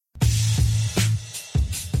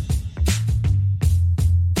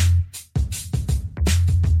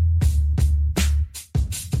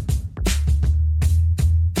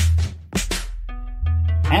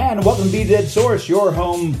and welcome to Be Dead Source, your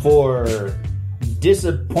home for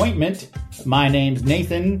disappointment. My name's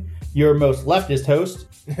Nathan, your most leftist host.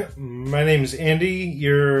 My name's Andy,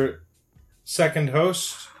 your second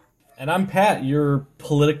host. And I'm Pat, your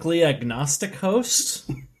politically agnostic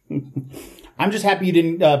host. I'm just happy you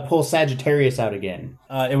didn't pull Sagittarius out again.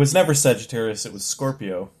 It was never Sagittarius, it was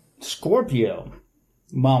Scorpio. Scorpio.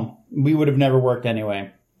 Well, we would have never worked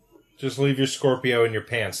anyway. Just leave your Scorpio in your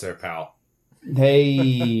pants there, pal.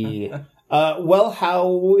 Hey. Well,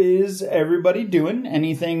 how is everybody doing?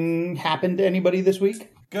 Anything happened to anybody this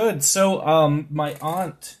week? Good. So, my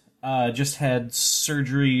aunt just had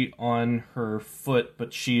surgery on her foot,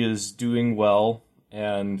 but she is doing well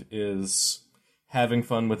and is having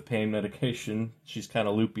fun with pain medication. She's kind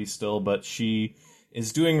of loopy still, but she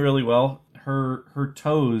is doing really well. Her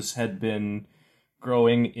toes had been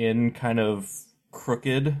growing in kind of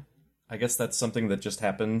crooked. I guess that's something that just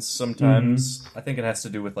happens sometimes. Mm-hmm. I think it has to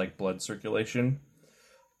do with like blood circulation.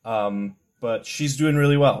 But she's doing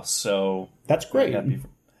really well, so that's great.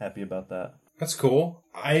 Happy about that. That's cool.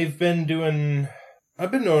 I've been doing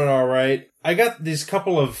all right. I got these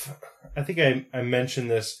couple of, I think I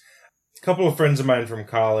mentioned this, a couple of friends of mine from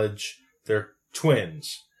college. They're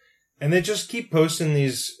twins, and they just keep posting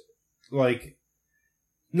these like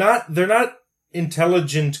they're not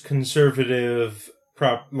intelligent conservative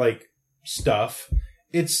stuff.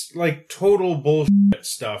 It's like total bullshit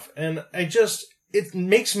stuff. And it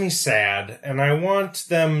makes me sad, and I want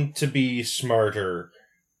them to be smarter.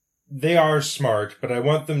 They are smart, but I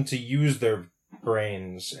want them to use their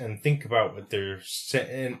brains and think about what they're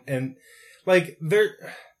saying. And like, the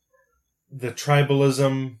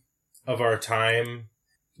tribalism of our time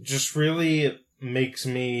just really makes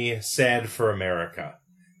me sad for America.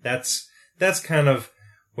 That's kind of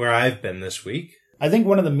where I've been this week. I think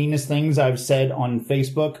one of the meanest things I've said on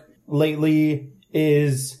Facebook lately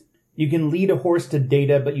is you can lead a horse to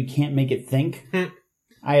data, but you can't make it think.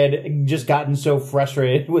 I had just gotten so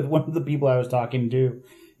frustrated with one of the people I was talking to.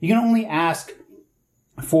 You can only ask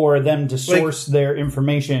for them to source their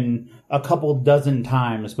information a couple dozen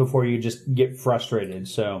times before you just get frustrated.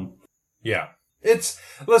 So, yeah.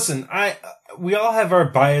 Listen, we all have our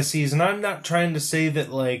biases, and I'm not trying to say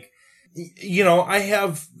that, like, you know, I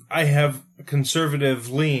have a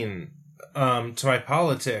conservative lean to my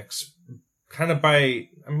politics, kind of by,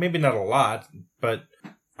 maybe not a lot, but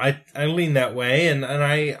I lean that way, and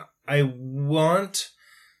I want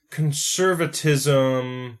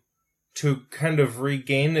conservatism to kind of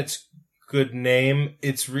regain its good name.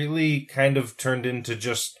 It's really kind of turned into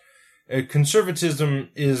just conservatism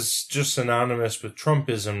is just synonymous with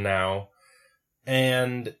Trumpism now.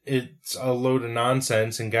 And it's a load of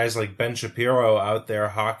nonsense, and guys like Ben Shapiro out there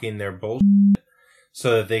hawking their bullshit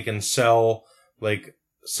so that they can sell, like,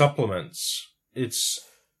 supplements. Do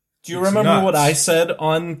you remember nuts. What I said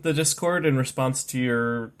on the Discord in response to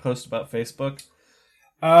your post about Facebook?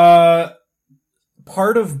 Part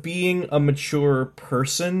of being a mature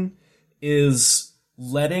person is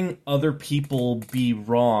letting other people be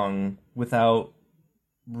wrong without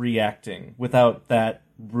reacting, without that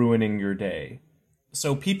ruining your day.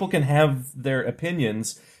 So people can have their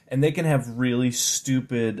opinions, and they can have really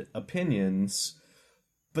stupid opinions,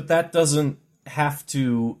 but that doesn't have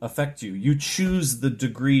to affect you. You choose the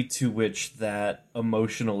degree to which that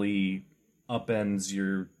emotionally upends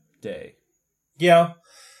your day. Yeah.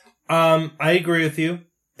 I agree with you.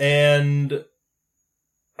 And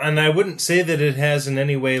I wouldn't say that it has in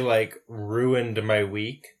any way, like, ruined my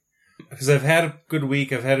week. Because I've had a good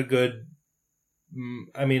week. I've had a good...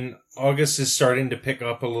 I mean, August is starting to pick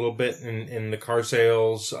up a little bit in the car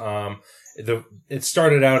sales. It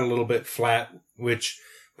started out a little bit flat, which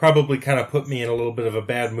probably kind of put me in a little bit of a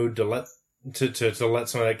bad mood to let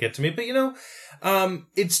some of that get to me. But, you know,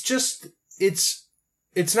 it's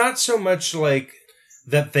not so much like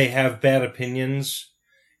that they have bad opinions.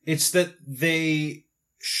 It's that they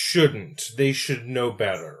shouldn't. They should know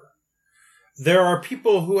better. There are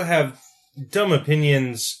people who have dumb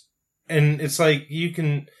opinions, and it's like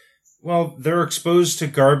they're exposed to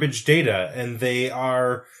garbage data, and they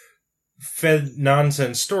are fed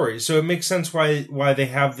nonsense stories. So it makes sense why they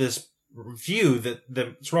have this view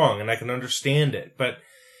that's wrong, and I can understand it. But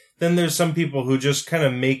then there's some people who just kind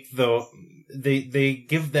of make they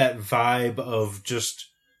give that vibe of just,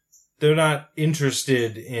 they're not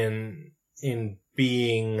interested in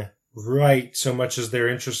being right so much as they're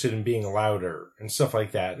interested in being louder and stuff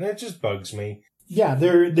like that. And it just bugs me. Yeah,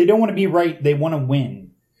 they don't want to be right. They want to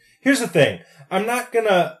win. Here's the thing. I'm not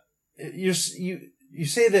gonna, you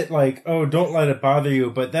say that, like, oh, don't let it bother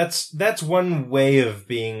you, but that's one way of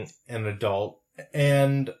being an adult.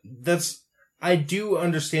 And I do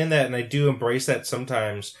understand that, and I do embrace that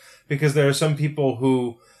sometimes, because there are some people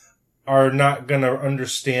who are not going to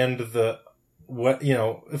understand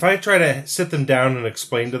if I try to sit them down and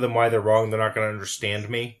explain to them why they're wrong, they're not going to understand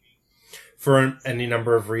me for any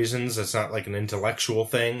number of reasons. It's not like an intellectual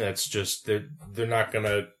thing. That's just, they're not going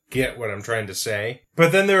to get what I'm trying to say.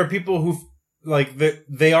 But then there are people who, like,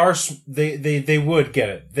 they would get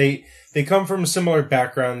it. They come from a similar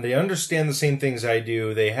background. They understand the same things I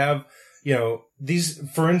do. They have,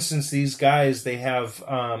 for instance, these guys, they have,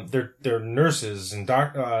 they're nurses and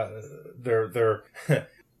they're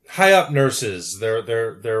high up nurses.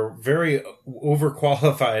 They're very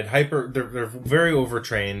overqualified, they're very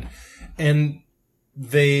overtrained, and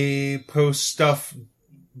they post stuff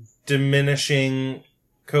diminishing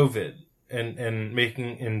COVID and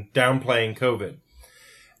downplaying COVID.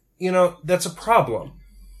 That's a problem.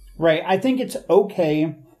 Right. I think it's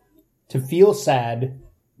okay to feel sad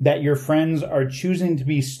that your friends are choosing to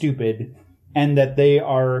be stupid, and that they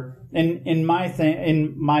are, in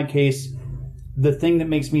my case, the thing that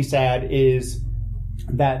makes me sad is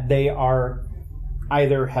that they are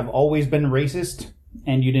either have always been racist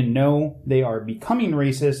and you didn't know, they are becoming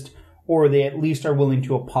racist, or they at least are willing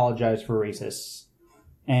to apologize for racists.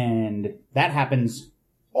 And that happens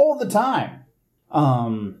all the time.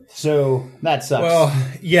 So that sucks. Well,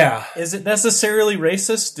 yeah. Is it necessarily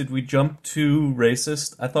racist? Did we jump to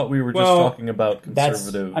racist? I thought we were just talking about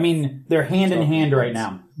conservative. They're hand in hand right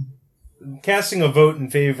now. Casting a vote in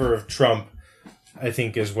favor of Trump, I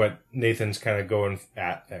think, is what Nathan's kind of going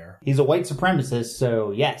at there. He's a white supremacist,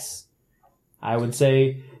 so yes. I would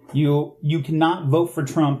say you cannot vote for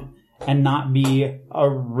Trump and not be a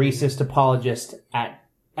racist apologist at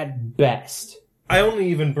best. I only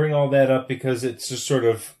even bring all that up because it's just sort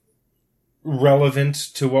of relevant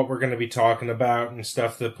to what we're going to be talking about and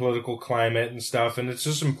stuff, the political climate and stuff, and it's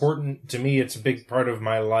just important to me. It's a big part of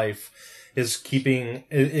my life, is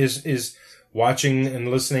watching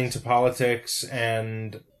and listening to politics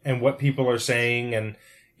and what people are saying and,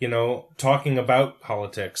 talking about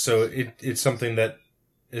politics. So it's something that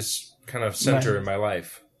is kind of center in my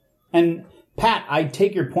life. And Pat, I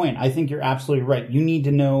take your point. I think you're absolutely right. You need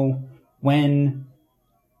to know when,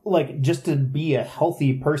 just to be a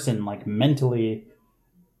healthy person, mentally,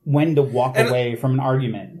 when to walk away from an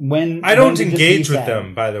argument. When I don't engage with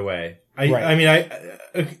them, by the way. I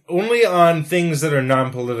only on things that are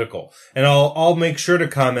non-political, and I'll make sure to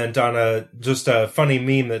comment on a funny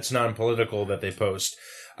meme that's non-political that they post.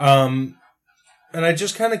 And I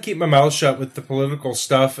just kind of keep my mouth shut with the political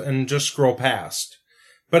stuff and just scroll past.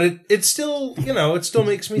 But it still, it still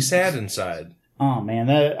makes me sad inside. Oh man,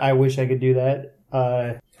 I wish I could do that.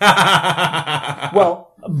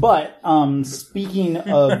 Well, but speaking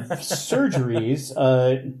of surgeries,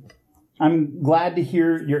 I'm glad to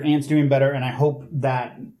hear your aunt's doing better, and I hope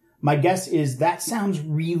that, my guess is that sounds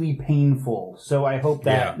really painful, so I hope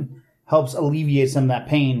that helps alleviate some of that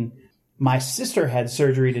pain. My sister had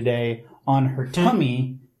surgery today on her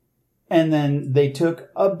tummy, and then they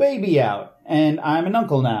took a baby out, and I'm an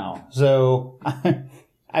uncle now, so,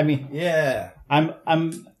 yeah. I'm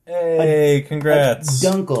Hey, congrats. A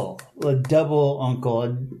dunkle, a double uncle,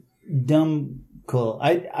 a dumbcle.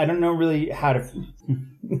 I don't know really how to...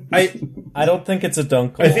 I don't think it's a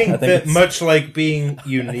dunkle. I think that much like being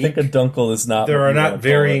unique, I think a dunkle is not. There are not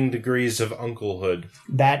varying degrees of unclehood.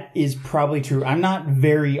 That is probably true. I'm not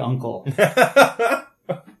very uncle. But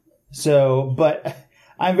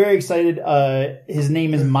I'm very excited. His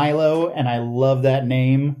name is Milo, and I love that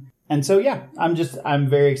name. And so, yeah, I'm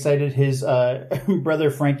very excited. His brother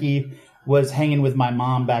Frankie was hanging with my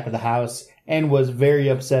mom back at the house and was very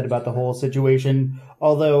upset about the whole situation.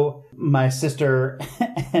 Although my sister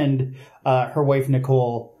and her wife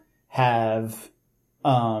Nicole have,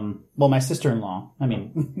 my sister-in-law,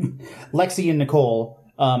 Lexi and Nicole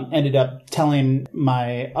ended up telling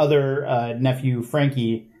my other nephew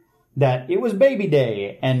Frankie that it was baby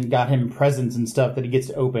day and got him presents and stuff that he gets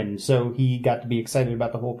to open. So he got to be excited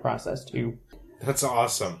about the whole process too. That's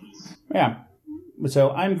awesome. Yeah.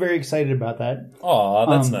 So I'm very excited about that. Aw,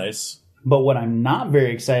 that's nice. But what I'm not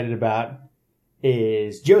very excited about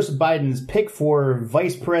is Joseph Biden's pick for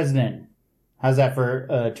vice president. How's that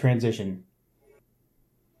for transition?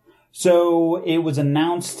 So it was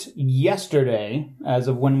announced yesterday, as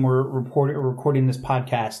of when we're recording this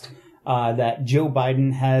podcast, that Joe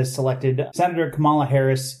Biden has selected Senator Kamala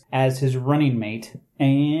Harris as his running mate.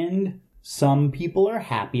 And some people are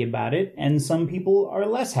happy about it, and some people are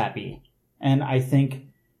less happy. And I think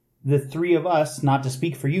the three of us, not to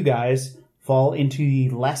speak for you guys, fall into the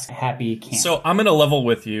less happy camp. So I'm going to level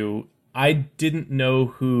with you. I didn't know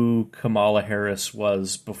who Kamala Harris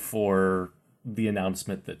was before the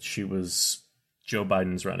announcement that she was Joe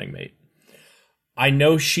Biden's running mate. I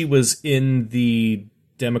know she was in the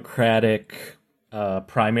Democratic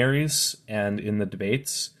primaries and in the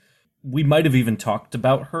debates. We might have even talked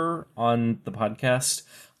about her on the podcast.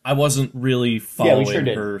 I wasn't really following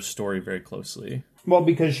her story very closely. Well,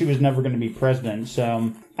 because she was never going to be president.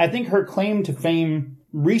 So I think her claim to fame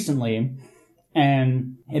recently,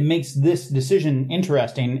 and it makes this decision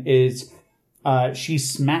interesting, is she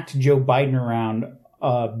smacked Joe Biden around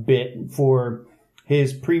a bit for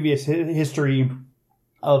his previous history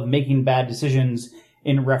of making bad decisions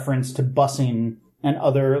in reference to busing and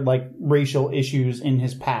other racial issues in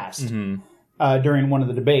his past during one of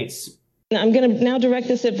the debates. I'm going to now direct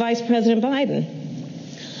this at Vice President Biden.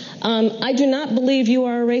 I do not believe you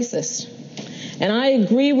are a racist. And I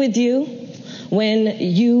agree with you when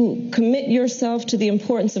you commit yourself to the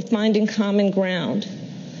importance of finding common ground.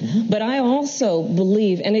 Mm-hmm. But I also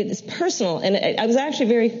believe, and it's personal, and I was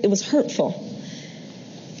actually it was hurtful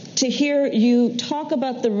to hear you talk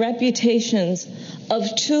about the reputations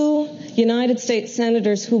of two United States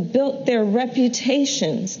senators who built their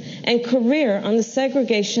reputations and career on the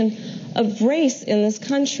segregation of race in this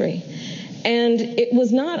country. And it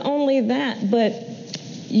was not only that, but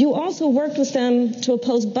you also worked with them to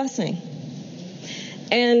oppose busing.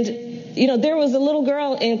 And, there was a little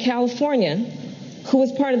girl in California who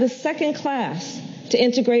was part of the second class to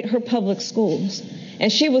integrate her public schools.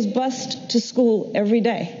 And she was bused to school every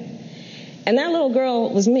day. And that little girl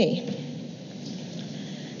was me.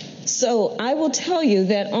 So I will tell you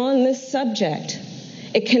that on this subject,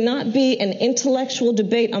 it cannot be an intellectual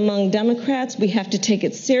debate among Democrats. We have to take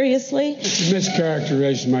it seriously. It's a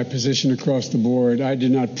mischaracterization of my position across the board. I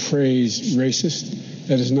did not praise racist.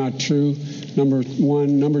 That is not true. Number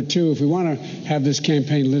one. Number two, if we want to have this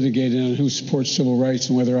campaign litigated on who supports civil rights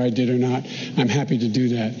and whether I did or not, I'm happy to do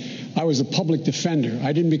that. I was a public defender.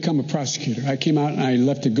 I didn't become a prosecutor. I came out and I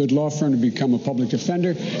left a good law firm to become a public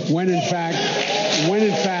defender when in fact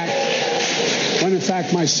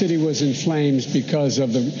my city was in flames because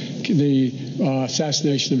of the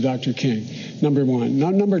assassination of Dr. King. Number one.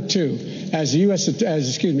 Number two, as the Vice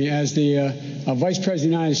President of the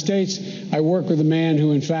United States, I work with a man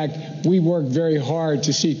who, in fact, we worked very hard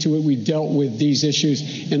to see to it we dealt with these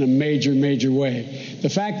issues in a major, major way. The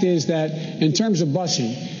fact is that in terms of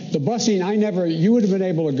busing, you would have been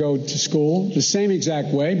able to go to school the same exact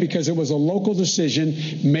way because it was a local decision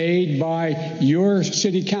made by your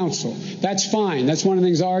city council. That's fine. That's one of the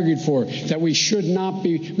things I argued for, that we should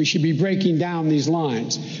be breaking down these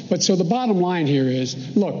lines. But so the bottom line here is,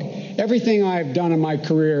 look, everything I've done in my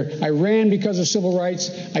career, I ran because of civil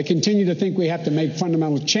rights. I continue to think we have to make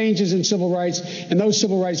fundamental changes in civil rights. And those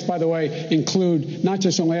civil rights, by the way, include not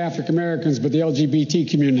just only African Americans, but the LGBT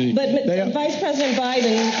community. But Vice President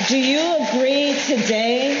Biden, do you agree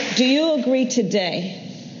today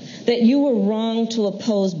that you were wrong to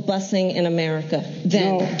oppose busing in America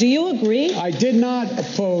then? No, do you agree? I did not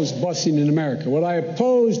oppose busing in America. What I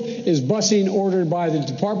opposed is busing ordered by the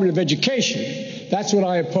Department of Education. That's what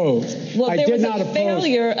I opposed. Well, there was a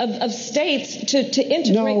failure of states to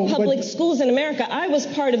integrate public schools in America. I was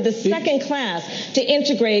part of the second class to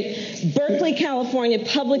integrate Berkeley, California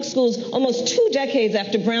public schools almost 2 decades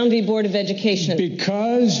after Brown v. Board of Education.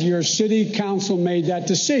 Because your city council made that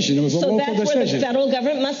decision. It was a local decision. So that's where the federal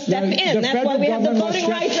government must step in. That's why we have the Voting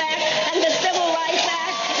Rights Act and the Civil Rights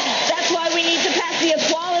Act. That's why we need to pass the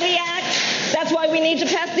Equality Act. That's why we need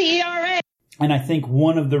to pass the ERA. And I think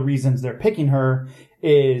one of the reasons they're picking her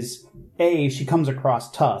is, A, she comes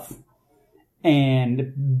across tough,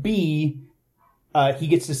 and B, he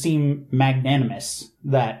gets to seem magnanimous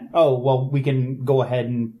that, we can go ahead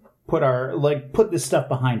and put this stuff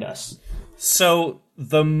behind us. So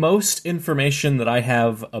the most information that I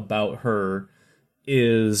have about her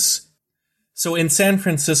is, so in San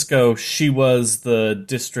Francisco, she was the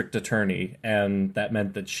district attorney, and that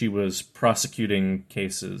meant that she was prosecuting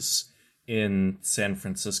cases in San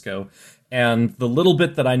Francisco. And the little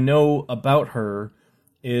bit that I know about her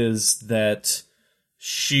is that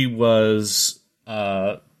she was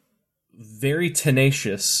very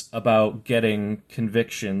tenacious about getting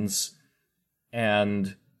convictions,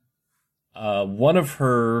 and one of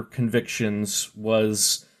her convictions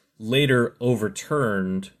was later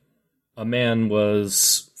overturned. A man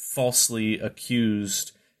was falsely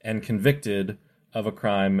accused and convicted of a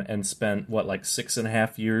crime and spent,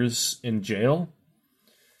 6.5 years in jail?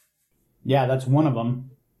 Yeah, that's one of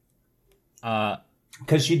them.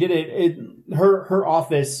 Because she did it, her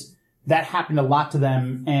office, that happened a lot to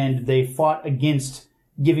them, and they fought against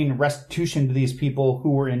giving restitution to these people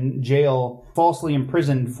who were in jail, falsely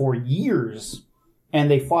imprisoned for years, and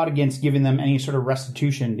they fought against giving them any sort of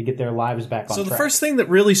restitution to get their lives back on track. So the first thing that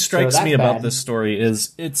really strikes me about this story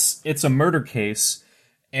is it's a murder case,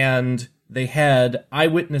 and they had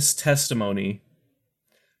eyewitness testimony,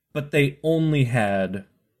 but they only had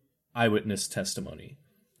eyewitness testimony.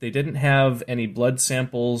 They didn't have any blood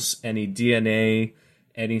samples, any DNA,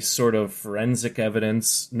 any sort of forensic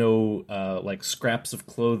evidence, no like scraps of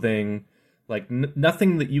clothing, like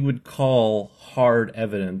nothing that you would call hard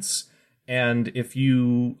evidence. And if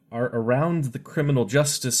you are around the criminal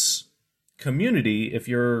justice community, if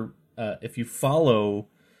you follow,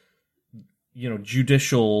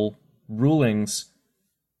 judicial rulings,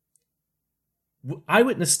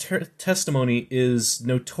 eyewitness testimony is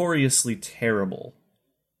notoriously terrible.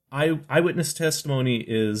 Eyewitness testimony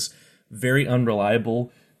is very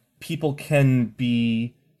unreliable. People can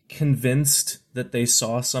be convinced that they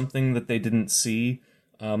saw something that they didn't see.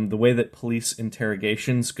 The way that police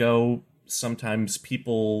interrogations go, sometimes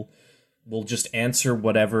people will just answer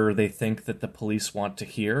whatever they think that the police want to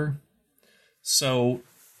hear. So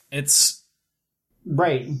it's...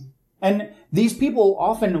 Right. And these people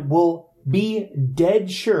often will be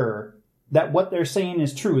dead sure that what they're saying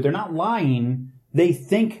is true. They're not lying. They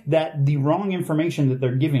think that the wrong information that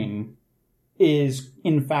they're giving is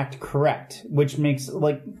in fact correct, which makes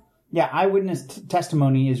eyewitness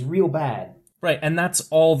testimony is real bad. Right, and that's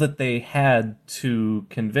all that they had to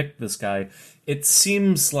convict this guy. It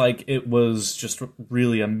seems like it was just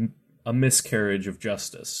really a miscarriage of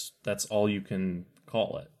justice. That's all you can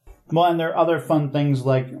call it. Well, and there are other fun things,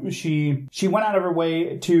 like she went out of her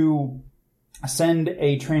way to send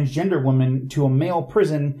a transgender woman to a male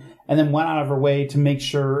prison, and then went out of her way to make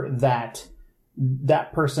sure that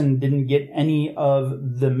that person didn't get any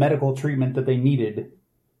of the medical treatment that they needed.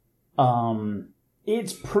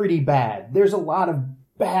 It's pretty bad. There's a lot of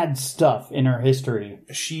bad stuff in her history.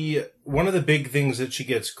 One of the big things that she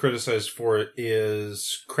gets criticized for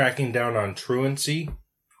is cracking down on truancy,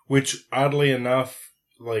 which oddly enough,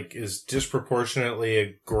 is disproportionately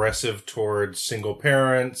aggressive towards single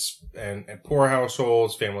parents and poor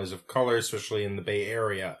households, families of color, especially in the Bay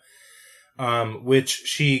Area. Which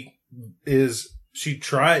she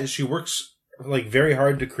works very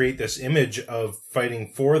hard to create this image of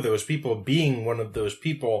fighting for those people, being one of those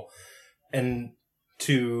people, and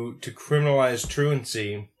to criminalize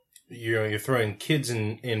truancy. You're throwing kids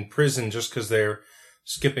in prison just because they're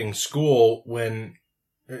skipping school when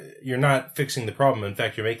you're not fixing the problem. In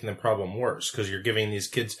fact, you're making the problem worse because you're giving these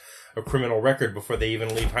kids a criminal record before they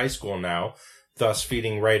even leave high school now, thus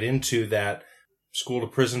feeding right into that school to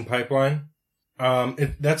prison pipeline.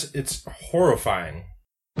 It's horrifying.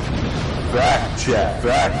 Fact check.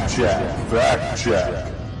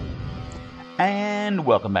 And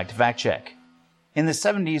welcome back to Fact Check. In the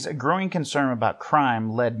 70s, a growing concern about crime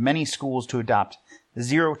led many schools to adopt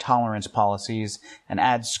zero-tolerance policies and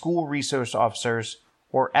add school resource officers,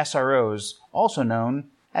 or SROs, also known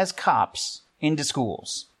as cops, into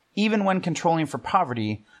schools. Even when controlling for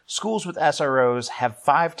poverty, schools with SROs have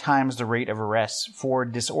 5 times the rate of arrests for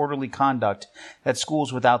disorderly conduct that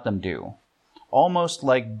schools without them do. Almost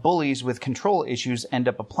like bullies with control issues end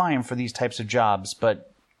up applying for these types of jobs,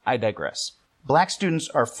 but I digress. Black students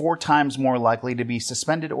are 4 times more likely to be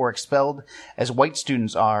suspended or expelled as white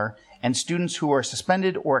students are, and students who are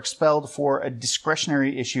suspended or expelled for a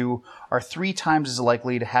discretionary issue are 3 times as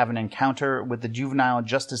likely to have an encounter with the juvenile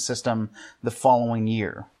justice system the following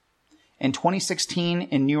year. In 2016,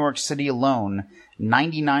 in New York City alone,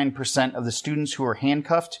 99% of the students who were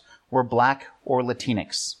handcuffed were Black or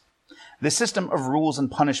Latinx. The system of rules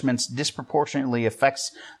and punishments disproportionately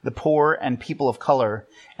affects the poor and people of color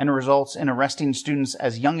and results in arresting students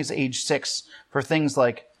as young as age 6 for things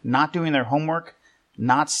like not doing their homework,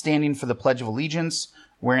 not standing for the Pledge of Allegiance,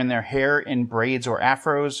 wearing their hair in braids or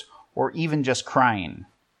afros, or even just crying.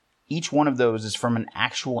 Each one of those is from an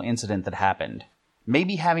actual incident that happened.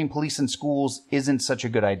 Maybe having police in schools isn't such a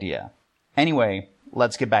good idea. Anyway,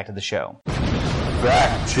 let's get back to the show.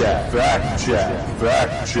 Fact check.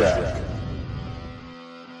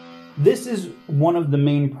 This is one of the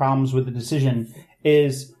main problems with the decision,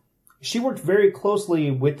 is she worked very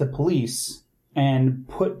closely with the police and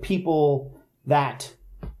put people that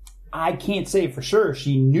I can't say for sure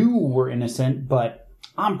she knew were innocent, but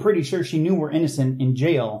I'm pretty sure she knew were innocent in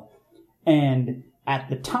jail. And at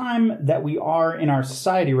the time that we are in our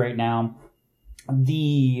society right now,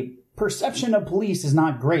 the perception of police is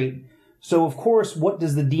not great. So, of course, what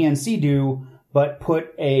does the DNC do but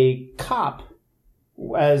put a cop,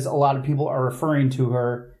 as a lot of people are referring to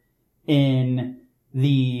her, in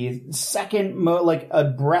the second, a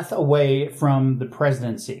breath away from the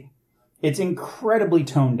presidency. It's incredibly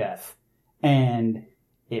tone deaf. and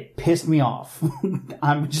it pissed me off.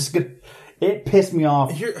 It pissed me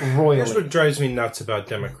off royally. Here's what drives me nuts about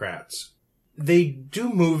Democrats. They do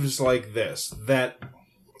moves like this that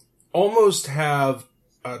almost have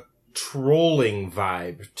a trolling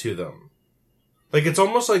vibe to them. Like, it's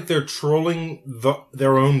almost like they're trolling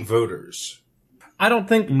their own voters. I don't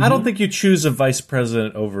think you choose a vice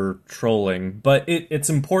president over trolling, but it's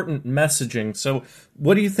important messaging. So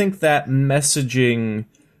what do you think that messaging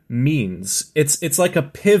means? It's like a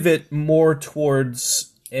pivot more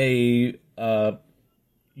towards a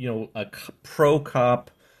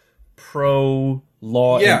pro-cop,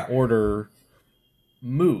 pro-law and order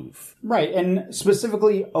move. Right, and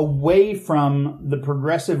specifically away from the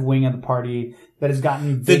progressive wing of the party that has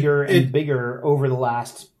gotten bigger and bigger over the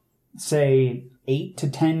last, say, 8 to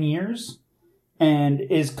 10 years, and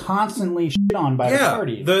is constantly shit on by the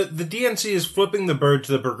party. The DNC is flipping the bird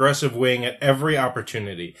to the progressive wing at every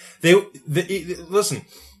opportunity. Listen,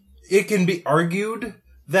 it can be argued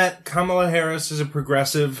that Kamala Harris is a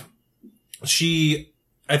progressive.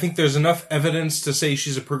 I think there's enough evidence to say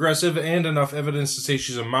she's a progressive and enough evidence to say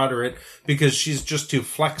she's a moderate because she's just too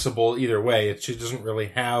flexible either way. She doesn't really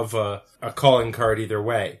have a calling card either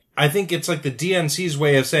way. I think it's like the DNC's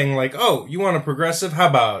way of saying like, oh, you want a progressive? How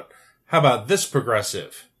about this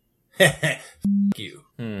progressive? F*** you.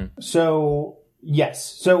 So, yes.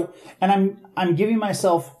 So, and I'm giving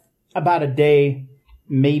myself about a day,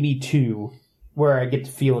 maybe 2, where I get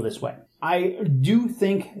to feel this way. I do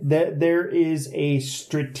think that there is a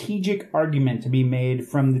strategic argument to be made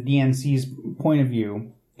from the DNC's point of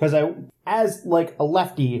view, because as like a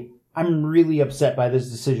lefty, I'm really upset by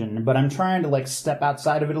this decision, but I'm trying to like step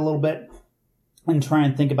outside of it a little bit and try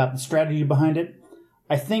and think about the strategy behind it.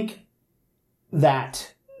 I think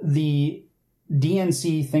that the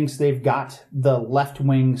DNC thinks they've got the left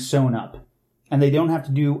wing sewn up and they don't have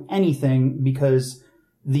to do anything because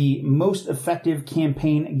the most effective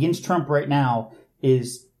campaign against Trump right now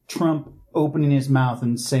is Trump opening his mouth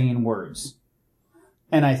and saying words.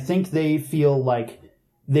 And I think they feel like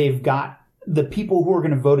they've got the people who are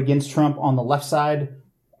going to vote against Trump on the left side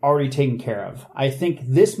already taken care of. I think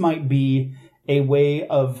this might be a way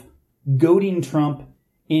of goading Trump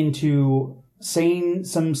into saying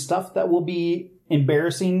some stuff that will be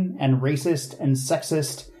embarrassing and racist and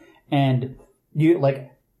sexist. And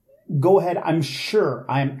go ahead.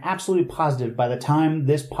 I'm absolutely positive by the time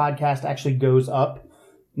this podcast actually goes up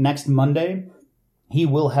next Monday, he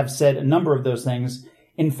will have said a number of those things.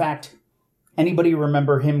 In fact, anybody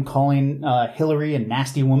remember him calling Hillary a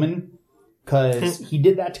nasty woman? Because he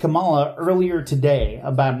did that to Kamala earlier today,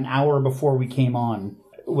 about an hour before we came on,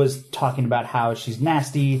 was talking about how she's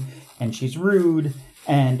nasty and she's rude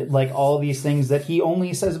and like all these things that he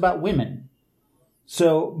only says about women.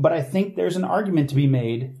 So, but I think there's an argument to be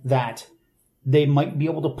made that they might be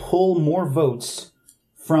able to pull more votes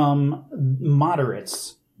from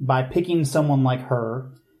moderates by picking someone like her.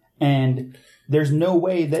 And there's no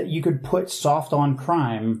way that you could put soft on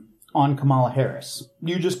crime on Kamala Harris.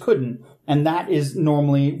 You just couldn't. And that is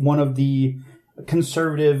normally one of the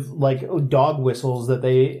conservative, like, dog whistles that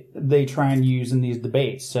they try and use in these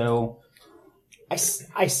debates. So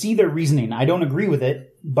I see their reasoning. I don't agree with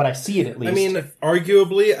it, but I see it at least. I mean,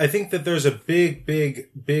 arguably, I think that there's a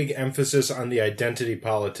big emphasis on the identity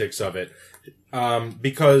politics of it.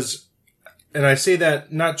 Because, and I say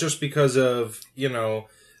that not just because of,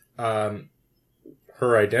 her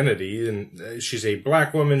identity, and she's a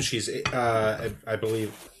black woman, she's, I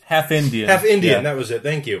believe... Half Indian. Yeah. That was it,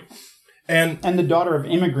 thank you. And the daughter of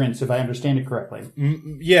immigrants, if I understand it correctly.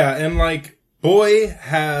 Yeah, and like, boy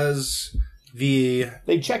has...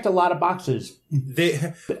 They checked a lot of boxes.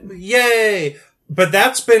 Yay! But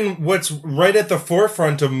that's been what's right at the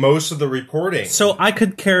forefront of most of the reporting. So I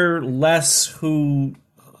could care less who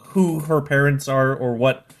her parents are or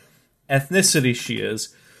what ethnicity she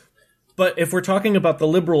is. But if we're talking about the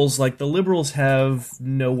liberals, like the liberals have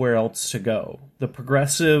nowhere else to go. The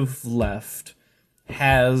progressive left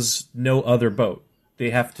has no other boat. They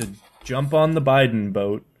have to jump on the Biden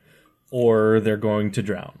boat or they're going to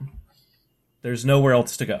drown. There's nowhere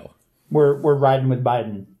else to go. We're riding with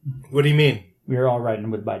Biden. What do you mean? We're all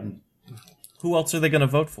riding with Biden. Who else are they going to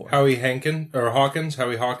vote for? Howie Hawkins?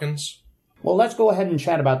 Well, let's go ahead and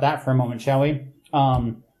chat about that for a moment, shall we?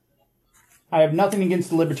 I have nothing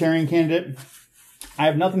against the Libertarian candidate. I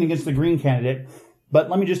have nothing against the Green candidate.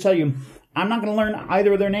 But let me just tell you, I'm not going to learn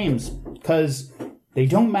either of their names because they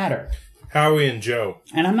don't matter. Howie and Joe.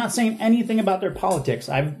 And I'm not saying anything about their politics.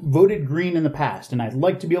 I've voted Green in the past, and I'd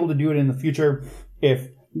like to be able to do it in the future if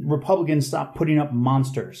Republicans stop putting up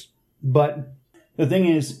monsters. But the thing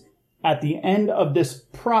is, at the end of this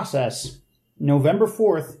process, November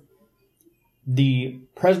 4th, the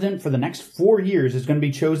president for the next 4 years is going to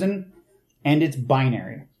be chosen, and it's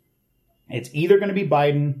binary. It's either going to be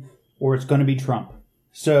Biden or it's going to be Trump.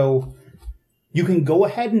 So you can go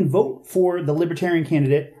ahead and vote for the Libertarian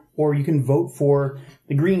candidate, or you can vote for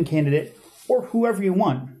the Green candidate, or whoever you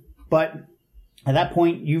want. But at that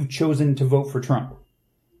point, you've chosen to vote for Trump.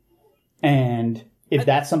 And if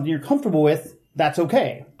that's something you're comfortable with, that's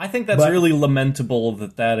okay. I think that's really lamentable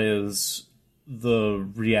that is the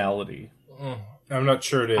reality. I'm not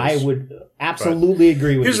sure it is. I would absolutely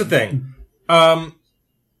agree with you. Here's the thing.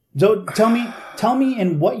 So tell me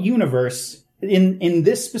in what universe, in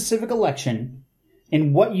this specific election,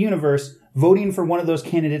 in what universe voting for one of those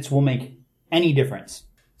candidates will make any difference?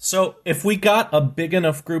 So if we got a big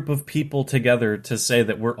enough group of people together to say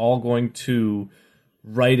that we're all going to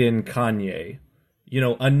write in Kanye,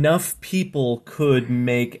 enough people could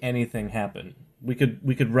make anything happen. We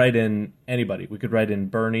could write in anybody. We could write in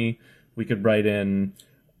Bernie. We could write in,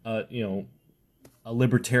 a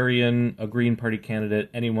Libertarian, a Green Party candidate,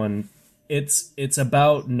 anyone. It's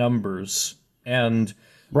about numbers. And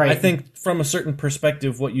right. I think from a certain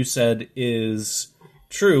perspective, what you said is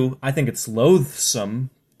true. I think it's loathsome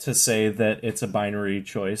to say that it's a binary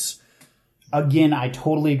choice. Again, I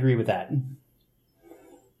totally agree with that.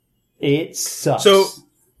 It sucks. So,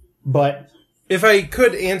 but if I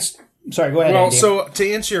could answer... Sorry, go ahead, Well, Andy. so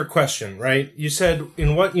to answer your question, right? You said,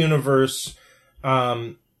 in what universe...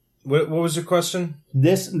 what was your question?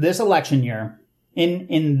 This election year,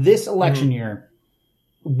 in this election year,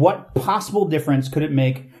 what possible difference could it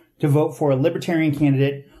make to vote for a Libertarian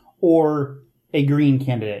candidate or a Green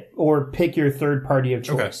candidate, or pick your third party of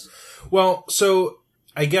choice? Okay. Well, so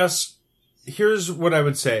I guess here's what I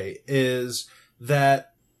would say is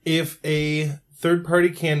that if a third party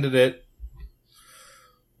candidate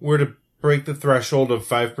were to break the threshold of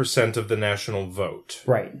 5% of the national vote,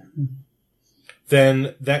 right,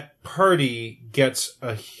 then that party gets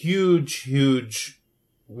a huge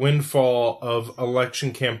windfall of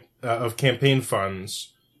of campaign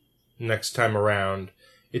funds next time around.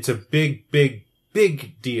 It's a big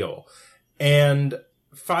deal. And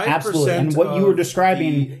 5%. Absolutely. And what you were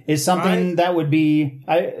describing is something that would be...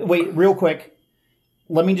 wait, real quick.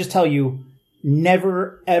 Let me just tell you,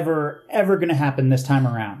 never, ever going to happen this time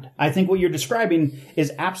around. I think what you're describing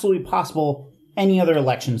is absolutely possible any other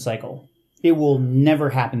election cycle. It will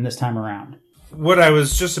never happen this time around. What I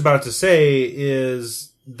was just about to say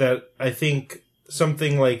is that I think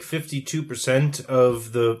something like 52%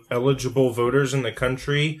 of the eligible voters in the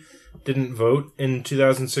country didn't vote in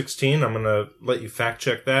 2016. I'm going to let you fact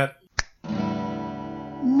check that.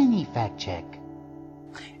 Mini fact check.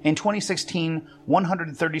 In 2016,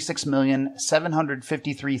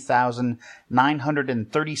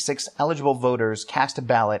 136,753,936 eligible voters cast a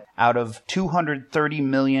ballot out of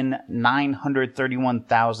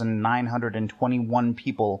 230,931,921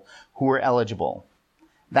 people who were eligible.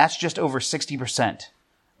 That's just over 60%.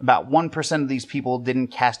 About 1% of these people didn't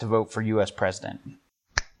cast a vote for U.S. president.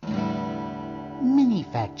 Mini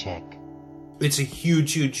fact check. It's a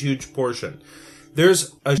huge portion.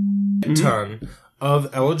 There's a ton of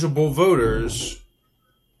eligible voters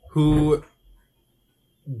who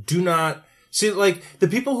do not see, like, the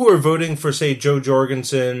people who are voting for, say, Joe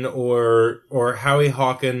Jorgensen or Howie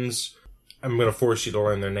Hawkins. I'm going to force you to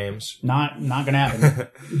learn their names. Not going to happen.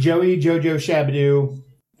 Joey, Jojo Shabadoo,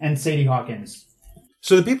 and Sadie Hawkins.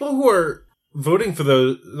 So the people who are voting for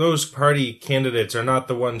those party candidates are not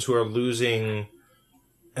the ones who are losing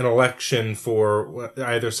an election for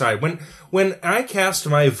either side. When I cast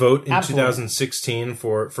my vote in 2016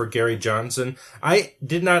 for Gary Johnson, I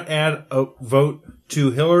did not add a vote to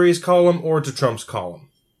Hillary's column or to Trump's column.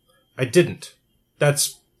 I didn't. That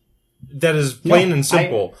is plain and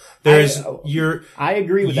simple. I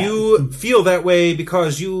agree with that. You feel that way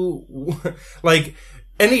because you, like,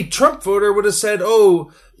 any Trump voter would have said,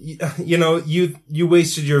 "Oh, you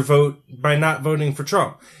wasted your vote by not voting for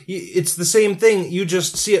Trump." It's the same thing. You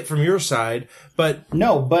just see it from your side, but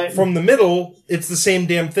from the middle, it's the same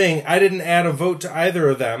damn thing. I didn't add a vote to either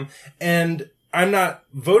of them, and I'm not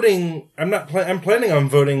voting. I'm planning on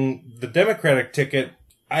voting the Democratic ticket.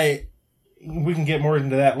 We can get more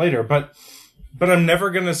into that later, but I'm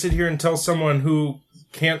never going to sit here and tell someone who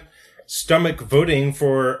can't stomach voting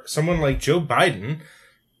for someone like Joe Biden.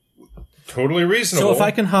 Totally reasonable. So if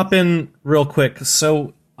I can hop in real quick.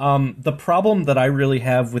 So the problem that I really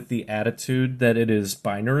have with the attitude that it is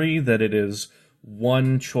binary, that it is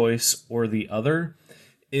one choice or the other,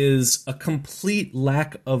 is a complete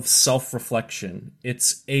lack of self-reflection.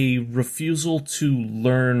 It's a refusal to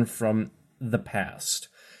learn from the past.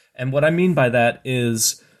 And what I mean by that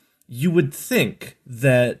is, you would think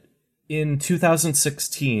that in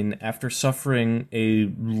 2016, after suffering a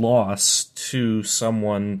loss to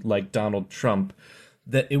someone like Donald Trump,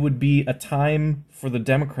 that it would be a time for the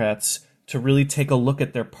Democrats to really take a look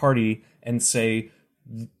at their party and say,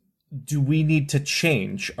 do we need to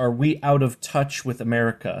change? Are we out of touch with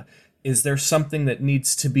America? Is there something that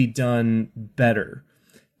needs to be done better?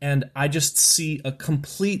 And I just see a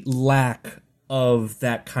complete lack of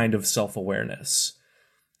that kind of self-awareness.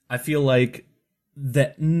 I feel like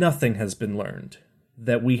that nothing has been learned,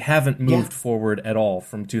 that we haven't moved forward at all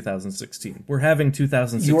from 2016. We're having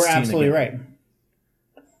 2016 You are absolutely right.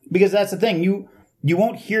 Because that's the thing. You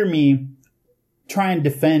won't hear me try and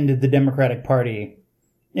defend the Democratic Party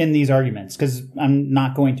in these arguments, because I'm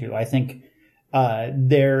not going to. I think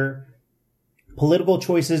their political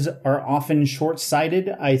choices are often short-sighted.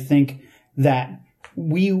 I think that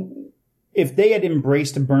if they had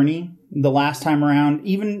embraced Bernie the last time around,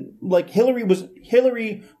 even like Hillary was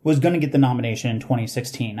going to get the nomination in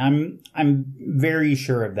 2016. I'm very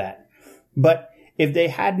sure of that. But if they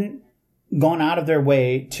hadn't gone out of their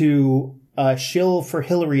way to shill for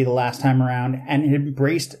Hillary the last time around and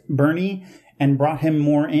embraced Bernie and brought him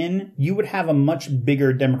more in, you would have a much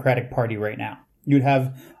bigger Democratic Party right now. You'd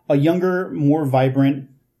have a younger, more vibrant,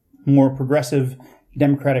 more progressive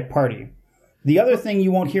Democratic Party. The other thing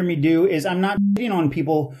you won't hear me do is I'm not shitting on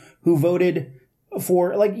people who voted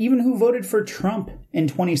for, like, even who voted for Trump in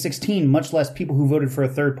 2016, much less people who voted for a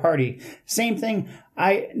third party. Same thing.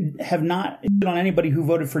 I have not shit on anybody who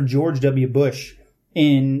voted for George W. Bush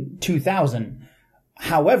in 2000.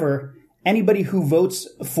 However, anybody who votes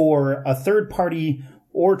for a third party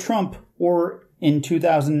or Trump, or in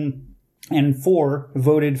 2004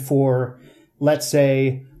 voted for, let's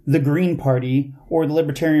say, the Green Party or the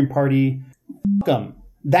Libertarian Party, fuck them.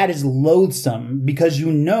 That is loathsome, because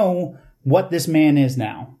you know what this man is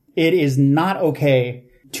now. It is not okay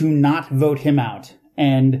to not vote him out.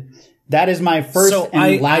 And that is my first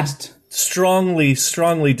last... I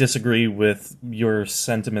strongly disagree with your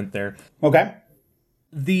sentiment there. Okay.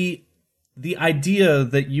 The idea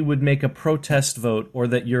that you would make a protest vote, or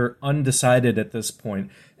that you're undecided at this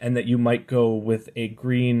point and that you might go with a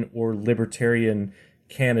Green or Libertarian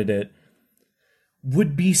candidate,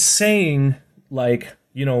 would be saying, like,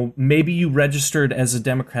 you know, maybe you registered as a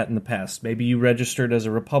Democrat in the past, maybe you registered as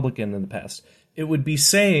a Republican in the past. It would be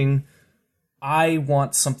saying, I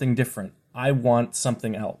want something different. I want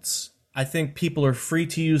something else. I think people are free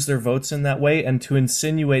to use their votes in that way, and to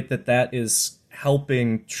insinuate that that is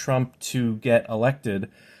helping Trump to get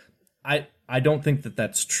elected, I don't think that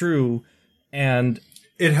that's true. And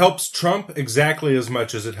it helps Trump exactly as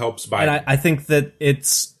much as it helps Biden. And I think that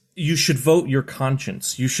you should vote your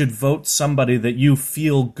conscience. You should vote somebody that you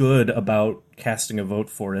feel good about casting a vote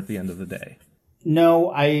for at the end of the day.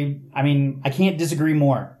 No, I mean, I can't disagree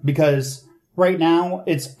more, because right now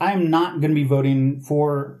I'm not going to be voting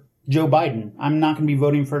for Joe Biden. I'm not going to be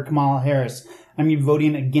voting for Kamala Harris. I'm going to be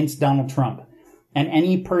voting against Donald Trump. And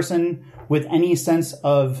any person with any sense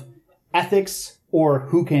of ethics, or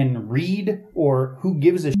who can read, or who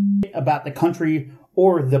gives a shit about the country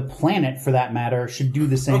or the planet for that matter, should do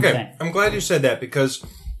the same thing. Okay, I'm glad you said that, because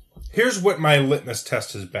here's what my litmus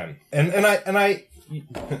test has been. And I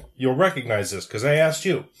you'll recognize this because I asked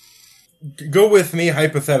you. Go with me,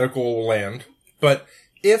 hypothetical land. But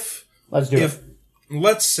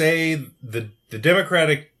let's say the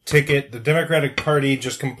Democratic ticket, the Democratic Party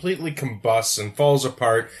just completely combusts and falls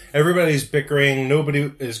apart. Everybody's bickering.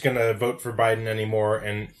 Nobody is going to vote for Biden anymore,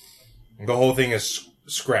 and the whole thing is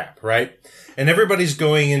scrap, right? And everybody's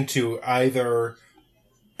going into either,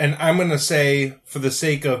 and I'm going to say, for the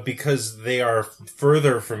sake of, because they are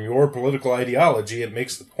further from your political ideology, it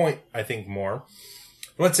makes the point, I think, more.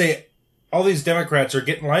 Let's say all these Democrats are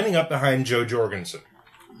lining up behind Jo Jorgensen.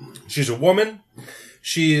 She's a woman.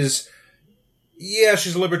 She's a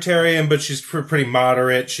libertarian, but she's pretty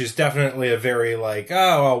moderate. She's definitely a very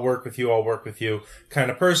I'll work with you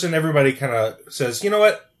kind of person. Everybody kind of says, you know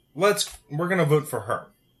what? We're going to vote for her.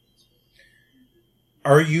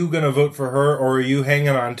 Are you going to vote for her, or are you hanging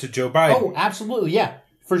on to Joe Biden? Oh, absolutely. Yeah,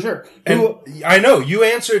 for sure. And I know you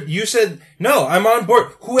answered, you said, no, I'm on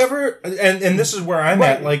board. Whoever, and this is where I'm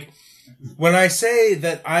at. Like, when I say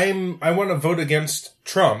that I want to vote against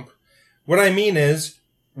Trump, what I mean is,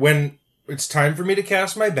 when it's time for me to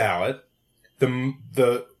cast my ballot,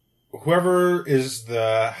 the whoever is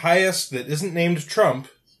the highest that isn't named Trump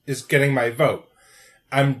is getting my vote.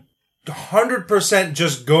 I'm 100%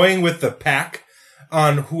 just going with the pack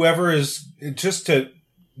on whoever is, just to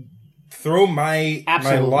throw my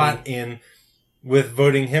lot in with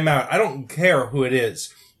voting him out. I don't care who it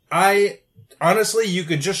is. I honestly, you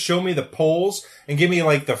could just show me the polls and give me,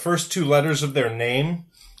 like, the first 2 letters of their name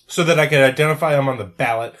so that I could identify them on the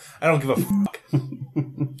ballot. I don't give a fuck.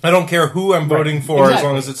 I don't care who I'm voting for as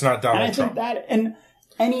long as it's not Donald Trump. And I think that, and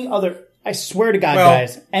any other, I swear to God,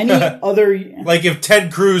 guys, any other... Like, if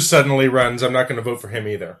Ted Cruz suddenly runs, I'm not going to vote for him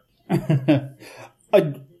either.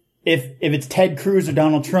 If it's Ted Cruz or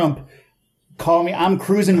Donald Trump, call me. I'm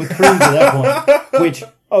cruising with Cruz at that point. Which,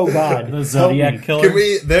 oh God, the Zodiac killer.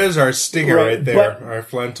 There's our stinger right there, our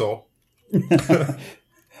flental.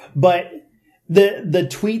 But the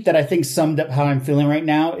tweet that I think summed up how I'm feeling right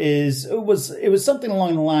now is it was something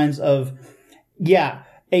along the lines of, yeah,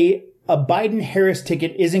 a Biden-Harris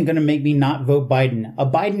ticket isn't going to make me not vote Biden. A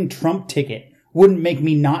Biden-Trump ticket wouldn't make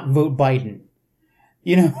me not vote Biden.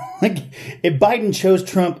 You know, like, if Biden chose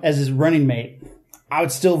Trump as his running mate, I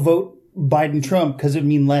would still vote Biden-Trump because it would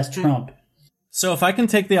mean less Trump. So if I can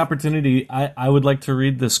take the opportunity, I would like to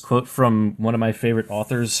read this quote from one of my favorite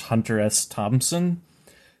authors, Hunter S. Thompson.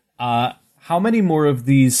 How many more of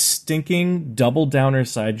these stinking double-downer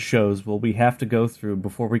side shows will we have to go through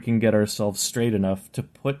before we can get ourselves straight enough to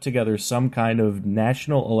put together some kind of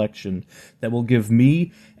national election that will give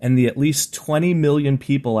me and the at least 20 million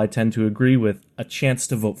people I tend to agree with a chance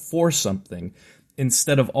to vote for something,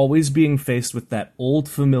 instead of always being faced with that old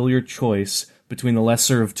familiar choice between the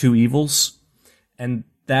lesser of two evils? And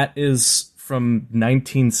that is from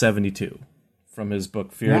 1972, from his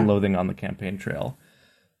book Fear and Loathing on the Campaign Trail.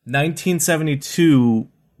 1972,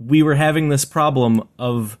 we were having this problem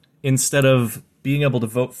of, instead of being able to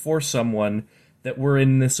vote for someone, that we're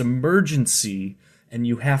in this emergency and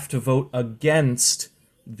you have to vote against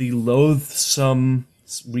the loathsome,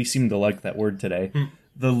 we seem to like that word today,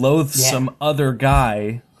 the loathsome other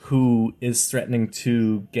guy who is threatening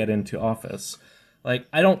to get into office. Like,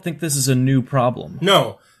 I don't think this is a new problem.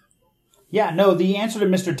 No. Yeah, no, the answer to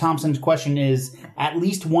Mr. Thompson's question is at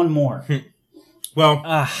least one more. Well,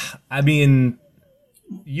 I mean,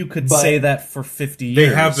 you could say that for 50 years.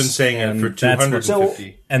 They have been saying it for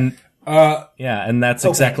 250. And that's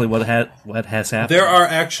exactly what has happened. There are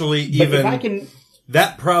actually even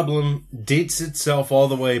that problem dates itself all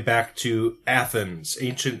the way back to Athens,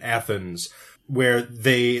 ancient Athens, where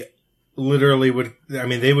they literally would. I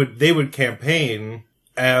mean, they would campaign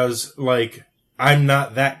as like, I'm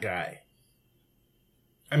not that guy.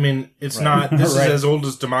 I mean, it's not. This is as old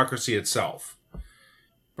as democracy itself.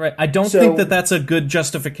 Right. I don't think that that's a good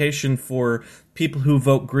justification for people who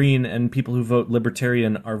vote Green and people who vote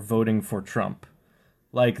Libertarian are voting for Trump.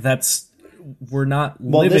 Like, we're not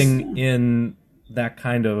living in that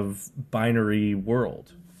kind of binary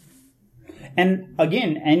world. And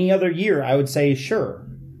again, any other year, I would say sure.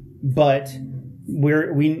 But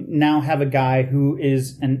we now have a guy who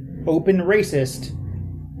is an open racist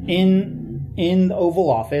in the Oval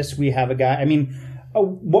Office. We have a guy, I mean,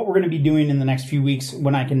 what we're going to be doing in the next few weeks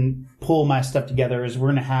when I can pull my stuff together is we're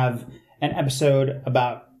going to have an episode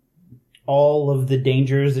about all of the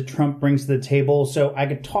dangers that Trump brings to the table. So I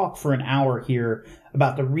could talk for an hour here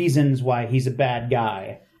about the reasons why he's a bad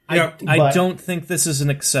guy. I don't think this is an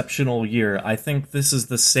exceptional year. I think this is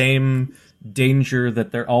the same danger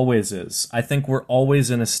that there always is. I think we're always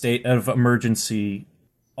in a state of emergency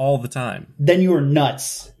all the time. Then you are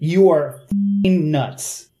nuts. You are f***ing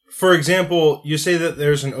nuts. For example, you say that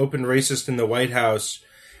there's an open racist in the White House,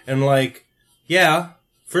 and like, yeah,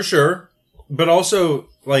 for sure. But also,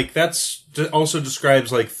 like, that's also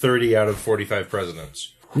describes like 30 out of 45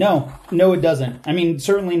 presidents. No, it doesn't. I mean,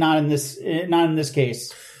 certainly not in this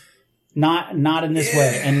case. Not in this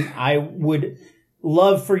way. And I would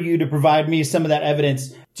love for you to provide me some of that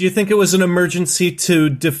evidence. Do you think it was an emergency to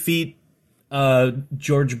defeat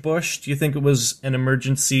George Bush? Do you think it was an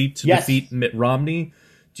emergency to defeat Mitt Romney?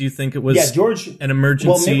 Do you think it was an emergency?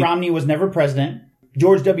 Well, Mitt Romney was never president.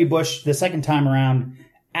 George W. Bush, the second time around,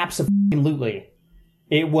 absolutely.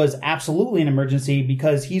 It was absolutely an emergency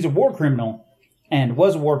because he's a war criminal and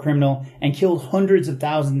was a war criminal and killed hundreds of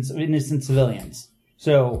thousands of innocent civilians.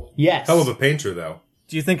 So, yes. Hell of a painter, though.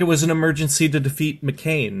 Do you think it was an emergency to defeat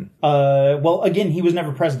McCain? Well, again, he was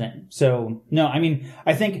never president. So, no, I mean,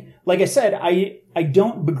 I think, like I said, I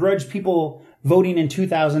don't begrudge people voting in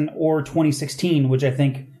 2000 or 2016, which I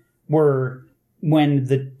think were when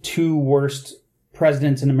the two worst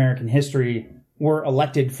presidents in American history were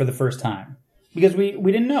elected for the first time. Because we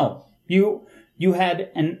didn't know. You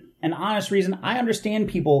had an honest reason. I understand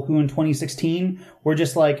people who in 2016 were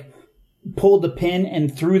just like, pulled the pin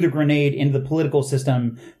and threw the grenade into the political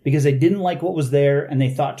system because they didn't like what was there and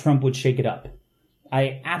they thought Trump would shake it up.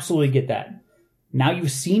 I absolutely get that. Now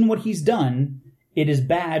you've seen what he's done. It is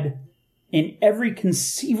bad in every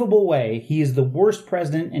conceivable way. He is the worst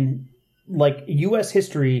president in like U.S.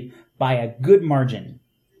 history by a good margin.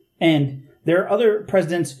 And there are other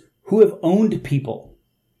presidents who have owned people.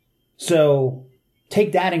 So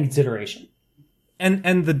take that in consideration.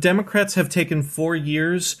 And the Democrats have taken 4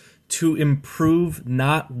 years to improve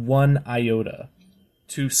not one iota.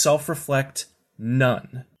 To self-reflect,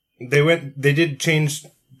 none. They did change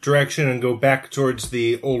direction and go back towards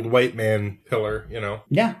the old white man pillar, you know.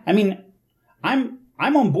 Yeah, I mean, I'm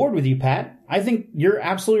on board with you, Pat. I think you're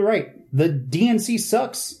absolutely right. The DNC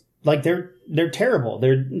sucks. Like, they're terrible.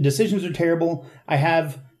 Their decisions are terrible. I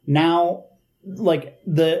have now, like,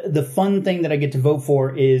 the fun thing that I get to vote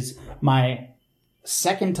for is my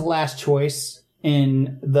second to last choice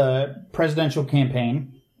in the presidential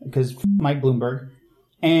campaign, because Mike Bloomberg,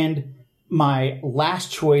 and my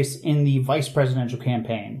last choice in the vice presidential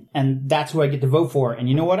campaign. And that's who I get to vote for. And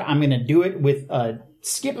you know what? I'm going to do it with a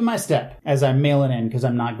skip in my step as I mail it in, because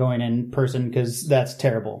I'm not going in person, because that's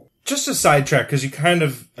terrible. Just a sidetrack, because you kind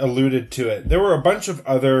of alluded to it. There were a bunch of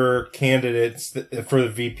other candidates for the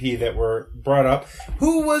VP that were brought up.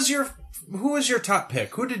 Who was your top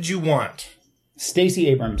pick? Who did you want? Stacey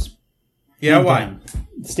Abrams. Yeah, why?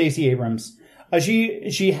 Stacey Abrams.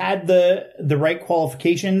 She had the right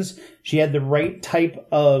qualifications. She had the right type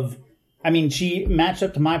of, I mean, she matched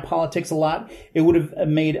up to my politics a lot. It would have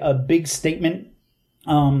made a big statement.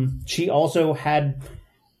 She also had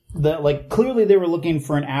clearly they were looking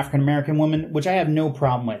for an African-American woman, which I have no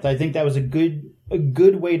problem with. I think that was a good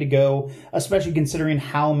way to go, especially considering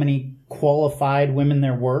how many qualified women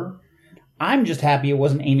there were. I'm just happy it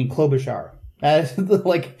wasn't Amy Klobuchar.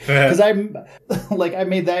 Because I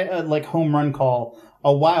made that home run call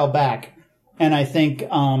a while back, and I think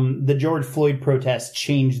the George Floyd protests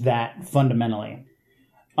changed that fundamentally.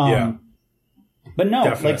 Yeah, but no,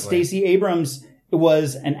 definitely. Like Stacey Abrams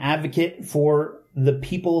was an advocate for the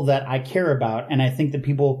people that I care about, and I think the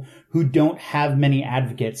people who don't have many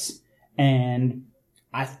advocates, and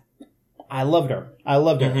I loved her.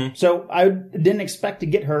 Mm-hmm. So I didn't expect to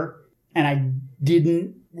get her, and I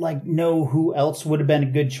didn't know who else would have been a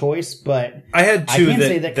good choice, but I had two. I can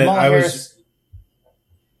say that Kamala Harris,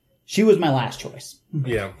 she was my last choice.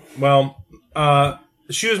 Yeah. Well,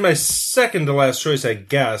 she was my second to last choice, I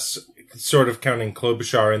guess, sort of counting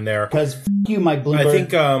Klobuchar in there. Because you, Mike Bloomberg. I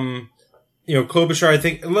think, Klobuchar, I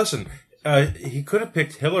think, listen, he could have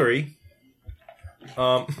picked Hillary.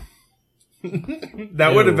 That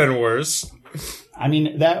would have been worse. I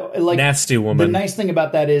mean, that, nasty woman. The nice thing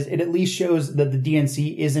about that is it at least shows that the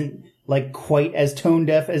DNC isn't, quite as tone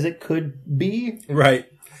deaf as it could be. Right.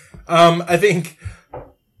 I think,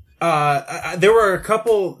 there were a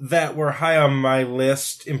couple that were high on my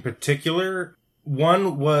list in particular.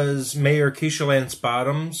 One was Mayor Keisha Lance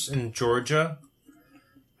Bottoms in Georgia.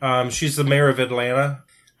 She's the mayor of Atlanta.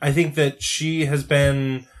 I think that she has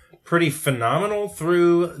been pretty phenomenal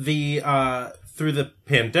through the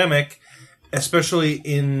pandemic, especially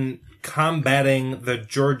in combating the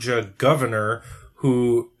Georgia governor,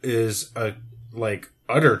 who is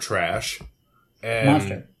utter trash and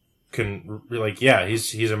monster.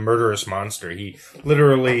 He's a murderous monster. He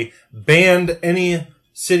literally banned any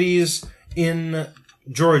cities in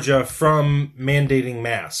Georgia from mandating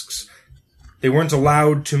masks. They weren't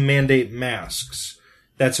allowed to mandate masks.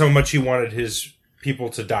 That's how much he wanted his people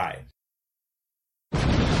to die.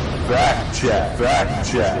 Fact check.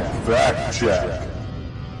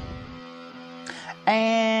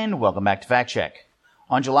 And welcome back to Fact Check.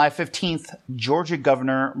 On July 15th, Georgia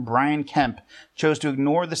Governor Brian Kemp chose to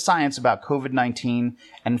ignore the science about COVID-19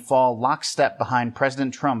 and fall lockstep behind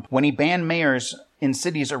President Trump when he banned mayors in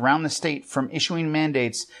cities around the state from issuing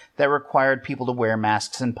mandates that required people to wear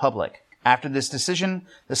masks in public. After this decision,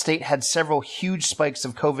 the state had several huge spikes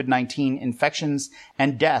of COVID-19 infections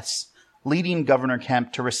and deaths, leading Governor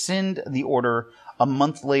Kemp to rescind the order a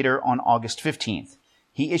month later on August 15th.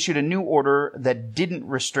 He issued a new order that didn't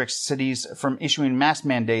restrict cities from issuing mask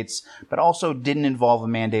mandates, but also didn't involve a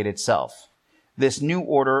mandate itself. This new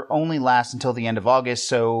order only lasts until the end of August,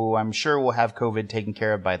 so I'm sure we'll have COVID taken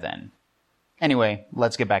care of by then. Anyway,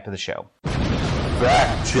 let's get back to the show.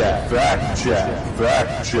 Fact check.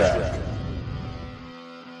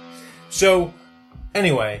 So,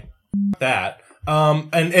 anyway, that.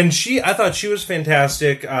 And she, I thought she was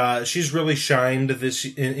fantastic. She's really shined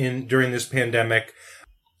during this pandemic.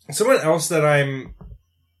 Someone else that I'm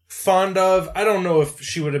fond of, I don't know if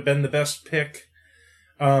she would have been the best pick.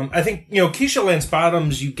 I think, Keisha Lance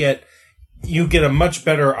Bottoms, you get a much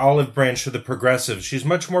better olive branch to the progressives. She's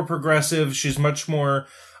much more progressive. She's much more,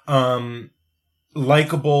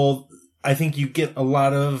 likable. I think you get a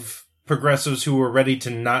lot of progressives who were ready to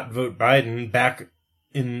not vote Biden back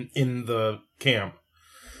in the camp.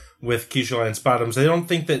 with Keisha Lance Bottoms. I don't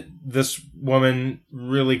think that this woman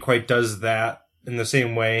really quite does that in the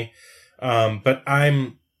same way. But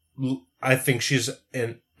I think she's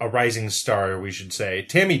a rising star, we should say.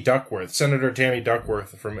 Tammy Duckworth, Senator Tammy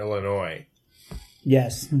Duckworth from Illinois.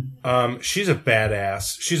 Yes. She's a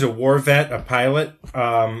badass. She's a war vet, a pilot.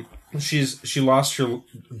 She lost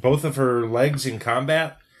both of her legs in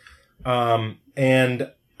combat.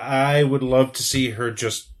 And I would love to see her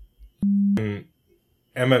just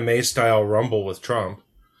MMA style rumble with Trump.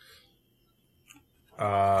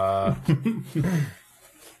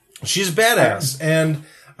 She's badass, and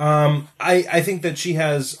I think that she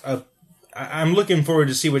has I'm looking forward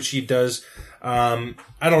to see what she does. I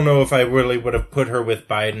don't know if I really would have put her with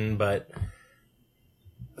Biden, but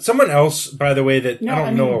someone else, by the way, that I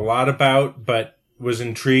don't know a lot about, but was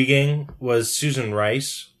intriguing, was Susan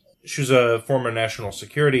Rice. She was a former national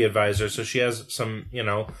security advisor, so she has some,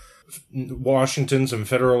 Washington, some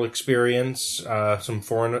federal experience, some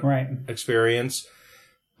foreign experience.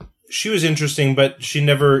 She was interesting, but she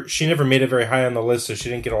never made it very high on the list, so she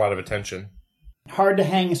didn't get a lot of attention. Hard to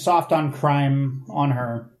hang soft on crime on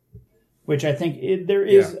her, which I think there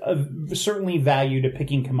is certainly value to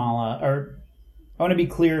picking Kamala. Or I want to be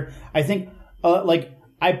clear. I think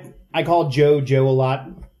I call Joe a lot.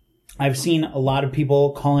 I've seen a lot of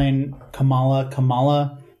people calling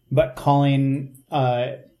Kamala, but calling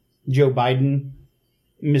Joe Biden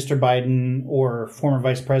Mr. Biden or former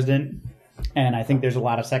vice president. And I think there's a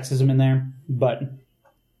lot of sexism in there. But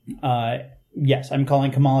yes, I'm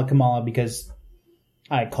calling Kamala because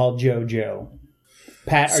I called Joe.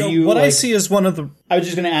 Pat, so are you? What I see is one of the. I was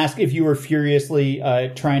just going to ask if you were furiously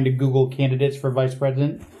trying to Google candidates for vice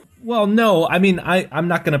president. Well, no. I mean, I'm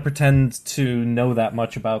not going to pretend to know that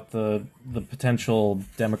much about the potential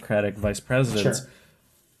Democratic vice presidents. Sure.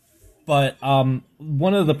 But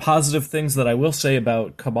one of the positive things that I will say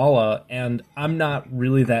about Kamala, and I'm not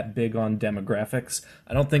really that big on demographics.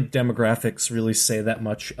 I don't think demographics really say that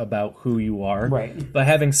much about who you are. Right. But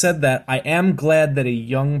having said that, I am glad that a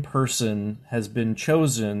young person has been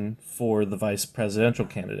chosen for the vice presidential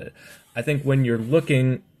candidate. I think when you're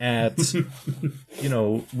looking at,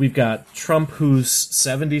 we've got Trump who's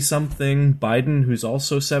 70-something, Biden who's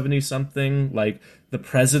also 70-something, like the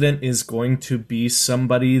president is going to be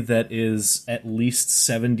somebody that is at least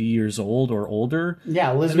 70 years old or older.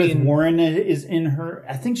 Yeah, Elizabeth Warren is in her,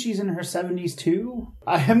 I think she's in her 70s too.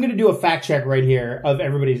 I'm going to do a fact check right here of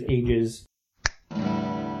everybody's ages.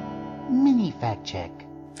 Mini fact check.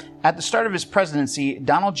 At the start of his presidency,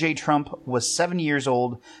 Donald J. Trump was 70 years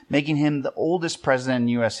old, making him the oldest president in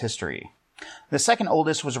U.S. history. The second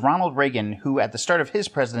oldest was Ronald Reagan, who at the start of his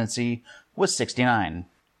presidency was 69.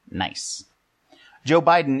 Nice. Joe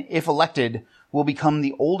Biden, if elected, will become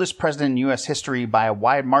the oldest president in U.S. history by a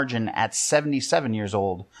wide margin at 77 years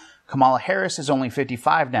old. Kamala Harris is only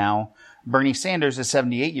 55 now, Bernie Sanders is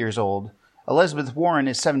 78 years old, Elizabeth Warren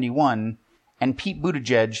is 71, and Pete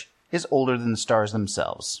Buttigieg is older than the stars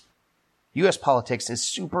themselves. U.S. politics is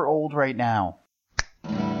super old right now.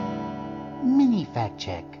 Mini fact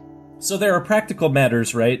check. So there are practical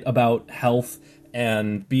matters, right, about health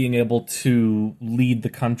and being able to lead the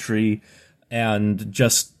country and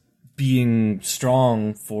just being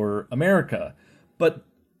strong for America. But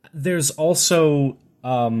there's also,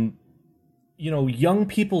 young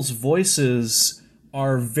people's voices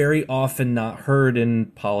are very often not heard in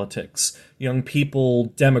politics. Young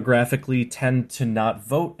people demographically tend to not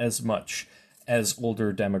vote as much as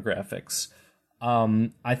older demographics.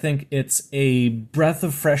 I think it's a breath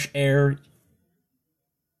of fresh air.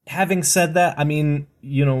 Having said that, I mean,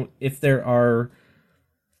 if there are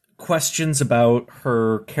questions about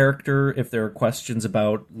her character, if there are questions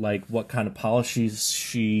about like what kind of policies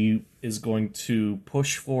she is going to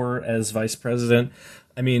push for as vice president,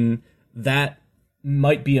 I mean, that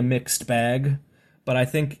might be a mixed bag, but I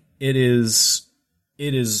think it is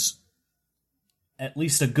at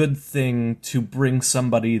least a good thing to bring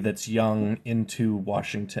somebody that's young into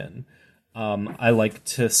Washington. I like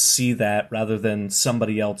to see that rather than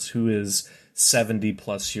somebody else who is 70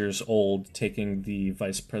 plus years old taking the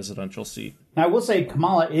vice presidential seat. Now, I will say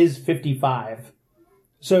Kamala is 55.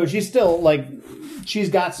 So she's still she's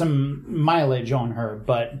got some mileage on her,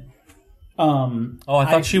 but I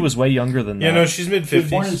thought she was way younger than that. Yeah, no, she's mid-50s. She was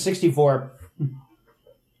born in 64.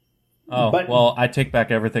 Oh, well, I take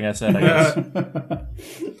back everything I said, I guess.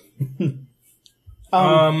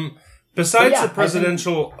 Besides the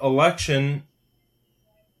presidential election,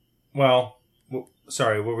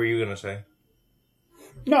 sorry, what were you going to say?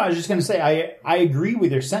 No, I was just going to say, I agree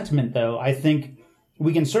with your sentiment, though. I think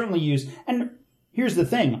we can certainly use, and here's the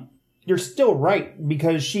thing, you're still right,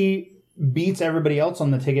 because she beats everybody else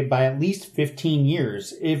on the ticket by at least 15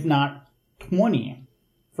 years, if not 20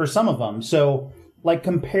 for some of them. So, like,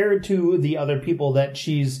 compared to the other people that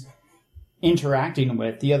she's interacting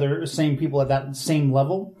with, the other same people at that same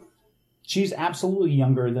level, she's absolutely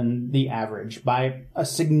younger than the average by a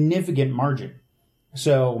significant margin.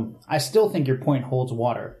 So I still think your point holds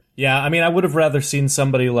water. Yeah, I mean, I would have rather seen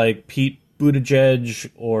somebody like Pete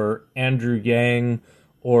Buttigieg or Andrew Yang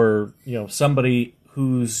or, somebody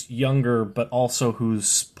who's younger but also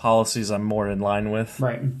whose policies I'm more in line with.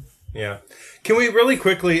 Right. Yeah. Can we really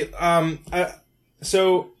quickly,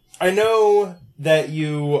 so I know that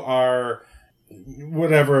you are,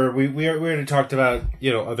 whatever, we already talked about,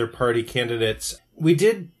 other party candidates. We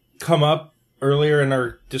did come up earlier in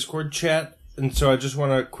our Discord chat, and so I just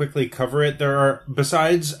want to quickly cover it. There are,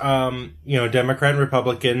 besides, Democrat and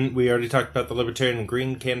Republican, we already talked about the Libertarian and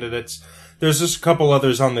Green candidates. There's just a couple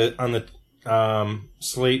others on the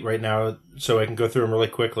slate right now, so I can go through them really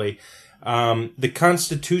quickly. The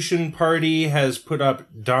Constitution Party has put up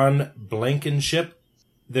Don Blankenship.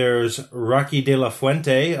 There's Rocky de la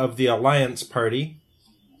Fuente of the Alliance Party.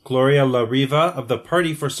 Gloria La Riva of the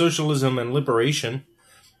Party for Socialism and Liberation.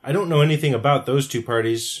 I don't know anything about those two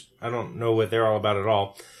parties. I don't know what they're all about at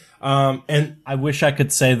all. And I wish I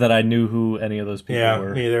could say that I knew who any of those people were.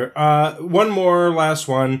 Yeah, me either. One more, last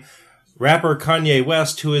one. Rapper Kanye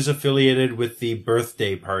West, who is affiliated with the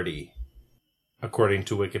Birthday Party, according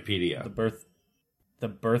to Wikipedia. The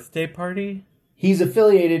Birthday Party? He's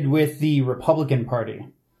affiliated with the Republican Party.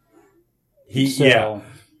 The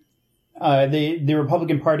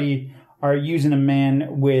Republican Party are using a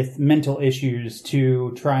man with mental issues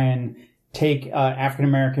to try and take African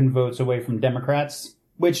American votes away from Democrats,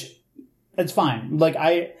 which it's fine. Like,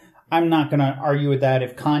 I'm not going to argue with that.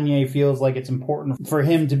 If Kanye feels like it's important for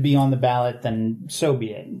him to be on the ballot, then so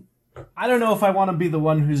be it. I don't know if I want to be the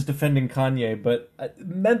one who's defending Kanye, but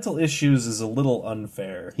mental issues is a little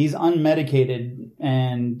unfair. He's unmedicated,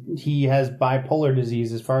 and he has bipolar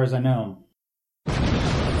disease, as far as I know.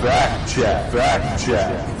 Fact check.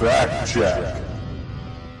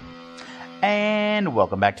 And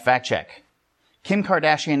welcome back to Fact Check. Kim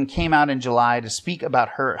Kardashian came out in July to speak about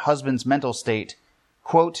her husband's mental state.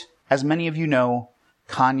 Quote, "As many of you know,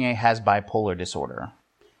 Kanye has bipolar disorder.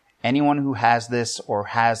 Anyone who has this or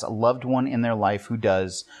has a loved one in their life who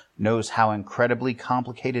does knows how incredibly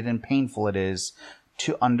complicated and painful it is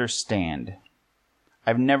to understand.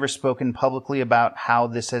 I've never spoken publicly about how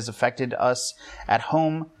this has affected us at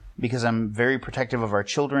home because I'm very protective of our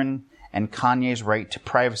children and Kanye's right to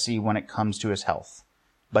privacy when it comes to his health.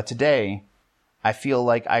 But today, I feel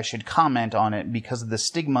like I should comment on it because of the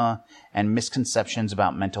stigma and misconceptions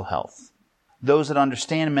about mental health. Those that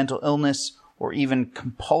understand mental illness or even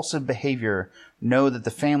compulsive behavior know that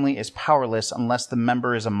the family is powerless unless the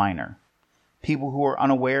member is a minor. People who are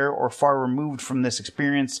unaware or far removed from this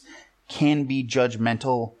experience can be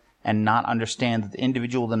judgmental and not understand that the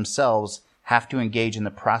individual themselves have to engage in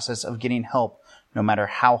the process of getting help no matter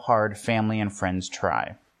how hard family and friends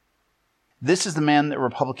try. This is the man that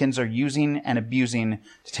Republicans are using and abusing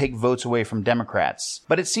to take votes away from Democrats.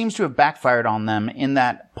 But it seems to have backfired on them in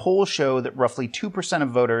that polls show that roughly 2% of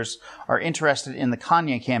voters are interested in the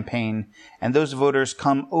Kanye campaign, and those voters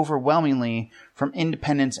come overwhelmingly from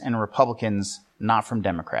independents and Republicans, not from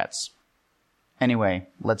Democrats. Anyway,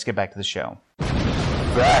 let's get back to the show.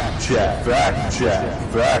 Fact check.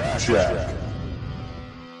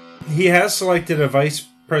 He has selected a vice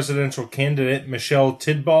presidential candidate, Michelle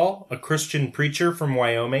Tidball, a Christian preacher from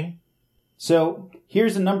Wyoming. So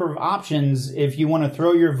here's a number of options if you want to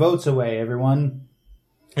throw your votes away, everyone.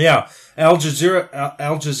 Yeah, Al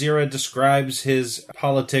Jazeera describes his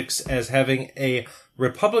politics as having a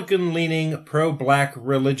Republican-leaning, pro-black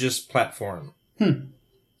religious platform.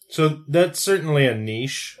 So that's certainly a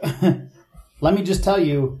niche. Let me just tell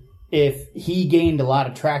you, if he gained a lot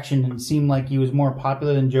of traction and seemed like he was more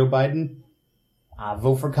popular than Joe Biden,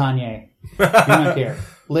 vote for Kanye. Do not care.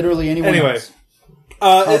 Literally anyone else.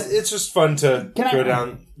 It's just fun to go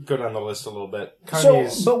down the list a little bit.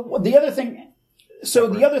 Kanye's...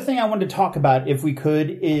 The other thing I wanted to talk about, if we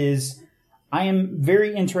could, is I am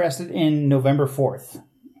very interested in November 4th.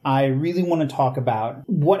 I really want to talk about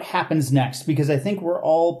what happens next, because I think we're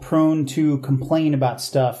all prone to complain about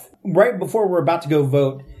stuff right before we're about to go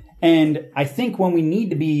vote. And I think when we need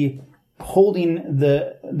to be holding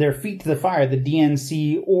their feet to the fire, the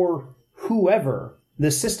DNC or whoever, the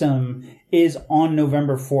system is on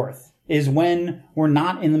November 4th, is when we're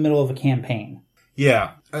not in the middle of a campaign.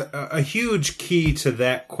 Yeah. A huge key to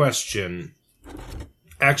that question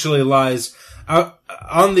actually lies out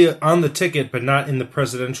on the ticket, but not in the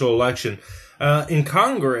presidential election. In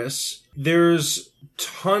Congress, There's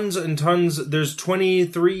tons and tons. There's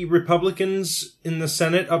 23 Republicans in the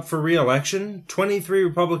Senate up for re-election. 23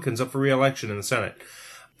 Republicans up for re-election in the Senate.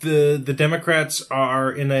 The Democrats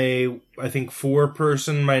are in a, I think,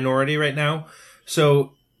 4-person minority right now.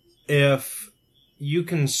 So if you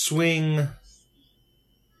can steal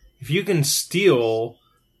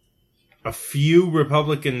a few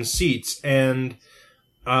Republican seats, and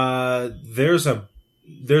there's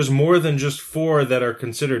more than just 4 that are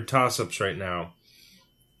considered toss-ups right now.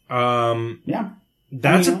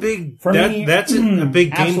 That's a big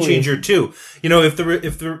game changer too. You know, if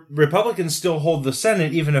the Republicans still hold the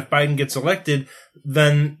Senate, even if Biden gets elected,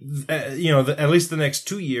 then at least the next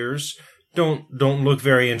 2 years don't look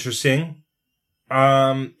very interesting.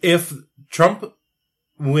 If Trump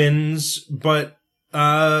wins, but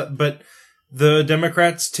the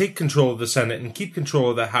Democrats take control of the Senate and keep control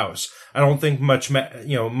of the House, I don't think much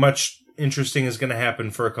interesting is going to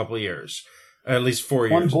happen for a couple of years. At least 4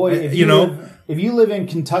 years. One boy, if you live in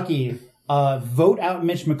Kentucky, vote out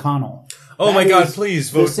Mitch McConnell. Oh my God!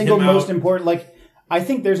 Please vote the single him most out. important. I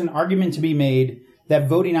think there's an argument to be made that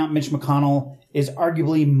voting out Mitch McConnell is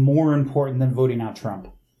arguably more important than voting out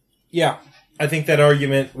Trump. Yeah, I think that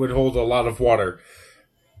argument would hold a lot of water.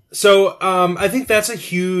 So I think that's a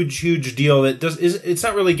huge deal. It's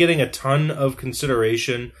not really getting a ton of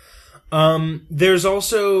consideration. There's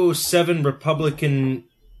also 7 Republican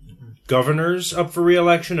governors up for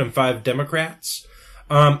re-election and 5 Democrats.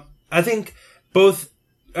 I think both.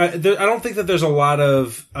 I don't think that there's a lot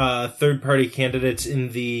of third-party candidates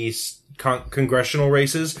in the congressional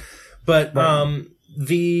races, but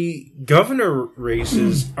the governor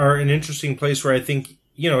races are an interesting place where I think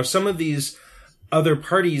some of these other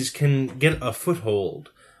parties can get a foothold.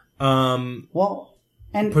 And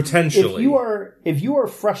potentially, if you are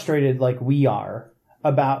frustrated like we are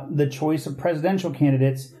about the choice of presidential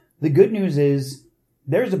candidates, the good news is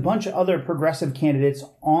there's a bunch of other progressive candidates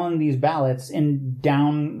on these ballots in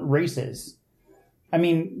down races. I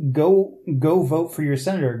mean, go vote for your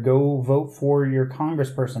senator. Go vote for your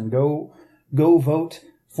congressperson. Go vote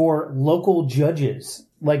for local judges.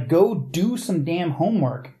 Go do some damn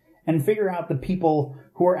homework and figure out the people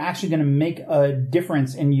who are actually going to make a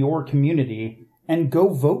difference in your community and go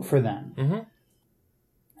vote for them. Mm-hmm.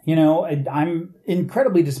 I'm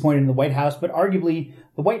incredibly disappointed in the White House, but arguably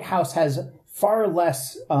the White House has far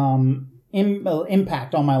less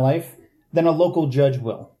impact on my life than a local judge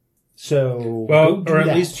will. So, or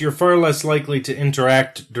at least you're far less likely to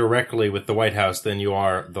interact directly with the White House than you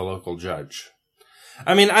are the local judge.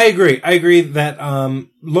 I mean, I agree. I agree that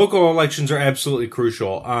local elections are absolutely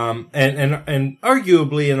crucial, and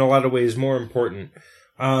arguably in a lot of ways more important,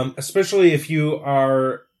 especially if you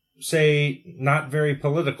are, say, not very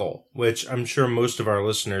political, which I'm sure most of our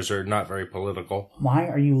listeners are not very political. Why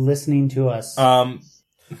are you listening to us?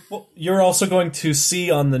 Well, you're also going to see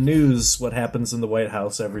on the news what happens in the White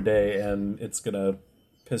House every day, and it's going to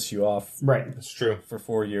piss you off. Right. That's true. For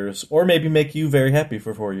 4 years. Or maybe make you very happy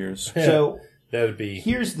for 4 years. Yeah, so that'd be...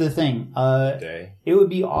 Here's the thing. It would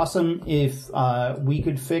be awesome if we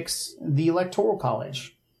could fix the Electoral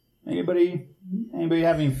College. Anybody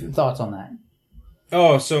have any thoughts on that?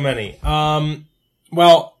 Oh, so many.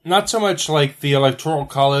 Well, not so much like the Electoral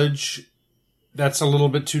College. That's a little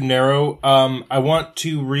bit too narrow. I want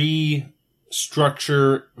to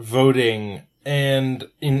restructure voting and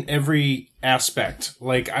in every aspect.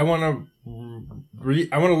 I want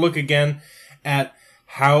to look again at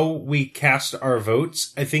how we cast our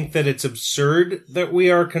votes. I think that it's absurd that we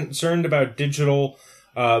are concerned about voting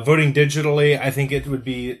digitally. I think it would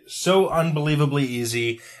be so unbelievably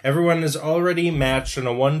easy. Everyone is already matched on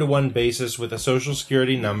a 1-to-1 basis with a social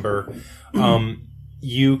security number.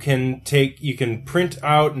 You can print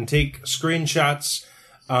out and take screenshots,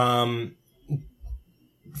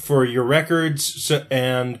 for your records.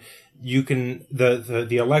 And you can,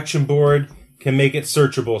 the election board can make it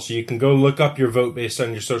searchable. So you can go look up your vote based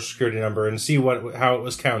on your social security number and see how it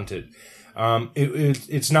was counted.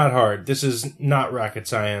 It's not hard. This is not rocket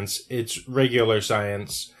science. It's regular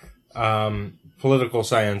science, political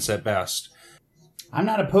science at best. I'm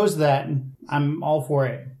not opposed to that. I'm all for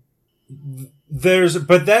it.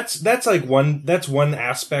 But that's one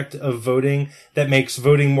aspect of voting that makes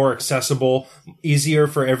voting more accessible, easier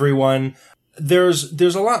for everyone.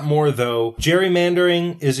 There's a lot more though.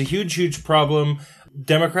 Gerrymandering is a huge problem.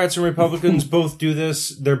 Democrats and Republicans both do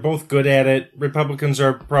this. They're both good at it. Republicans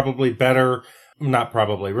are probably better. Not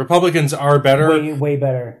probably. Republicans are better. Way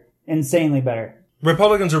better. Insanely better.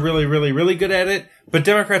 Republicans are really, really, really good at it, but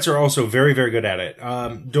Democrats are also very, very good at it.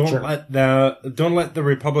 Don't let the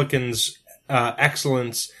Republicans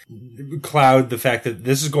excellence cloud the fact that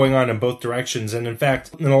this is going on in both directions. And in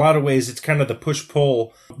fact, in a lot of ways, it's kind of the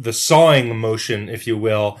push-pull, the sawing motion, if you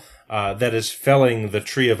will, that is felling the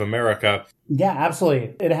tree of America. Yeah,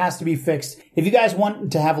 absolutely. It has to be fixed. If you guys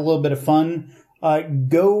want to have a little bit of fun,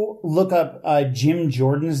 go look up Jim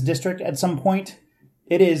Jordan's district at some point.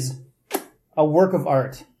 It is a work of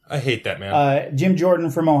art. I hate that man. Jim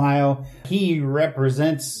Jordan from Ohio. He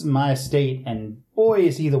represents my state, and boy,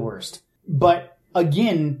 is he the worst. But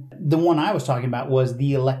again, the one I was talking about was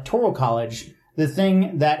the Electoral College, the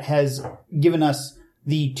thing that has given us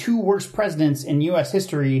the two worst presidents in U.S.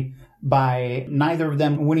 history by neither of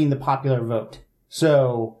them winning the popular vote.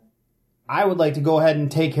 So I would like to go ahead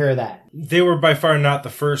and take care of that. They were by far not the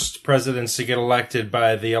first presidents to get elected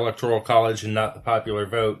by the Electoral College and not the popular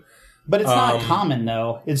vote. But it's not common,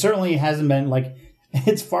 though. It certainly hasn't been, like,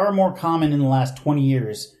 it's far more common in the last 20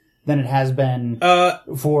 years than it has been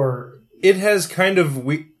for... It has kind of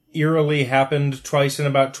eerily happened twice in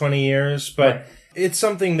about 20 years, but right. It's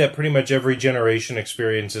something that pretty much every generation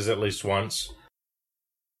experiences at least once.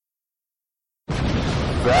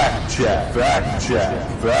 Fact check, fact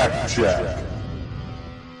check, fact check.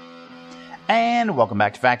 And welcome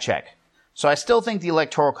back to Fact Check. So I still think the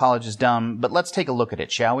Electoral College is dumb, but let's take a look at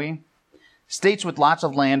it, shall we? States with lots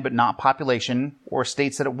of land but not population, or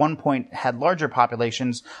states that at one point had larger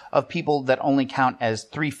populations of people that only count as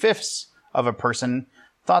 3/5 of a person,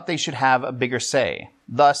 thought they should have a bigger say.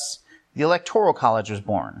 Thus, the Electoral College was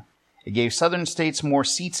born. It gave southern states more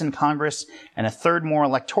seats in Congress and a third more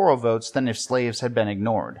electoral votes than if slaves had been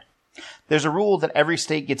ignored. There's a rule that every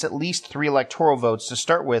state gets at least 3 electoral votes to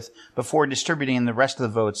start with before distributing the rest of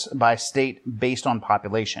the votes by state based on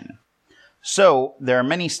population. So, there are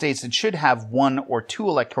many states that should have 1 or 2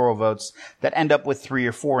 electoral votes that end up with 3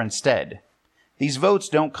 or 4 instead. These votes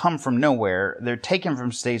don't come from nowhere, they're taken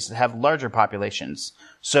from states that have larger populations.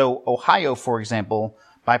 So, Ohio, for example,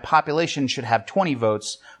 by population should have 20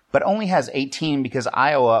 votes, but only has 18 because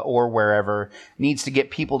Iowa or wherever needs to get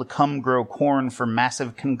people to come grow corn for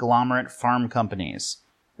massive conglomerate farm companies.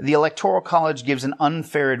 The Electoral College gives an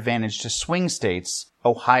unfair advantage to swing states,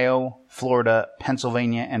 Ohio, Florida,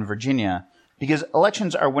 Pennsylvania, and Virginia. Because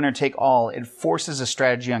elections are winner-take-all, it forces a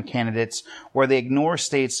strategy on candidates where they ignore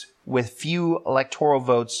states with few electoral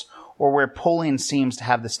votes or where polling seems to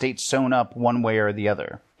have the state sewn up one way or the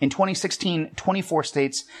other. In 2016, 24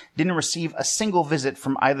 states didn't receive a single visit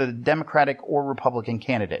from either the Democratic or Republican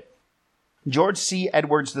candidate. George C.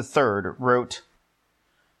 Edwards III wrote,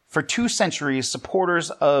 "For 2 centuries,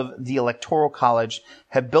 supporters of the Electoral College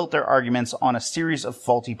have built their arguments on a series of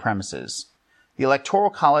faulty premises. The Electoral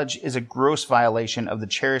College is a gross violation of the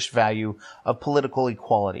cherished value of political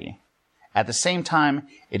equality. At the same time,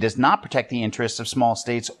 it does not protect the interests of small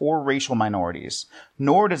states or racial minorities,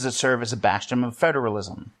 nor does it serve as a bastion of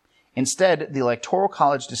federalism. Instead, the Electoral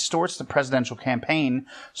College distorts the presidential campaign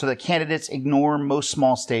so that candidates ignore most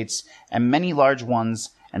small states and many large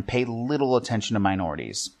ones and pay little attention to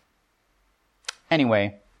minorities."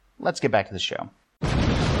 Anyway, let's get back to the show.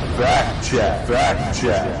 Fact check, fact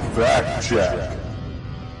check, fact check.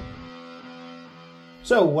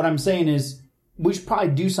 So what I'm saying is, we should probably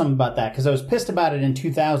do something about that, because I was pissed about it in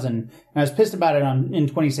 2000, and I was pissed about it in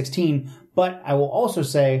 2016, but I will also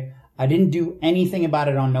say I didn't do anything about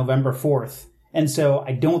it on November 4th, and so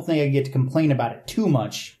I don't think I get to complain about it too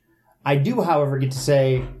much. I do, however, get to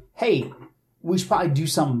say, hey, we should probably do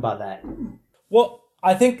something about that. Well,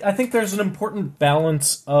 I think there's an important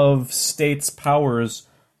balance of states' powers.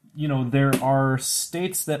 You know, there are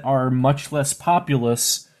states that are much less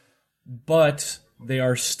populous, but they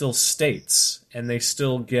are still states, and they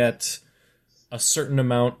still get a certain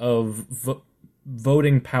amount of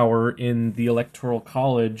voting power in the Electoral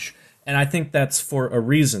College, and I think that's for a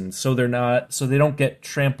reason. So they don't get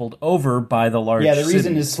trampled over by the large cities. Yeah, the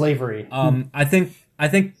reason is slavery. I think.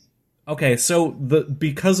 Okay, so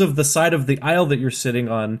because of the side of the aisle that you're sitting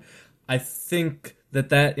on, I think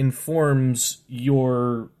that informs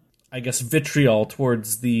your, I guess, vitriol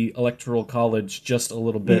towards the Electoral College just a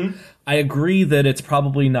little bit. Mm-hmm. I agree that it's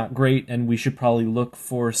probably not great and we should probably look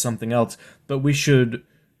for something else, but we should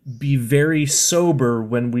be very sober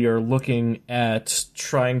when we are looking at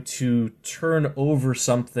trying to turn over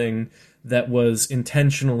something that was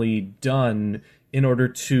intentionally done in order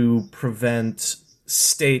to prevent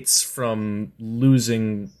states from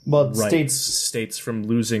losing rights, states from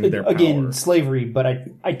losing their power. Again, slavery, but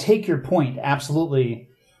I take your point, absolutely.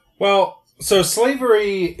 Well, so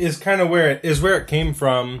slavery is kind of where it came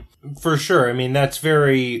from, for sure. I mean, that's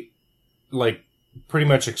very, like, pretty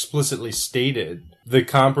much explicitly stated. The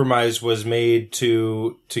compromise was made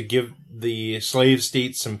to give the slave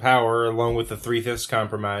states some power, along with the 3/5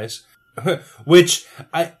 compromise, which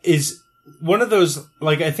is one of those,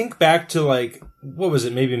 like, I think back to, like, what was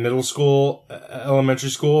it, maybe middle school, elementary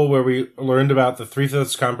school, where we learned about the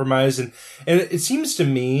 3/5 compromise, and it seems to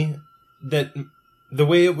me that the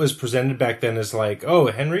way it was presented back then is like, oh,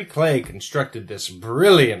 Henry Clay constructed this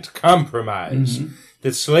brilliant compromise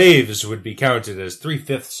that slaves would be counted as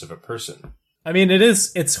 3/5 of a person. I mean,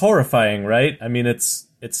 it's horrifying, right? I mean, it's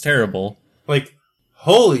terrible. Like,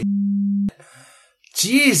 holy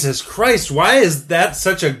Jesus Christ, why is that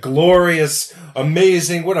such a glorious,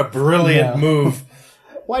 amazing, what a brilliant move?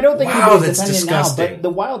 Well, I don't think wow, anybody's that's defending it disgusting. now, but the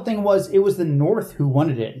wild thing was, it was the North who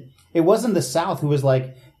wanted it. It wasn't the South who was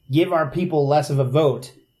like, give our people less of a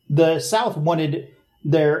vote. The South wanted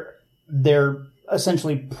their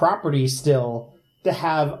essentially property still to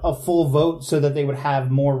have a full vote so that they would have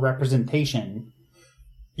more representation.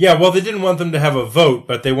 Yeah, well, they didn't want them to have a vote,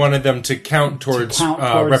 but they wanted them to count towards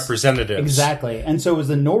representatives. Exactly. And so it was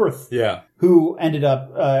the North who ended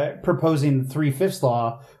up proposing the 3/5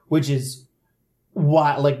 law, which is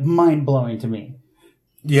like mind-blowing to me.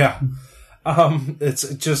 Yeah. It's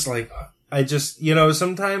just like,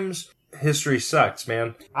 sometimes history sucks,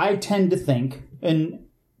 man. I tend to think, and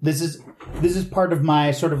this is part of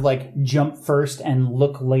my sort of like jump first and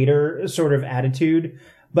look later sort of attitude,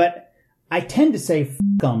 but I tend to say f***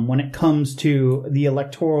 them when it comes to the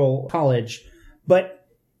Electoral College. But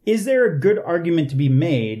is there a good argument to be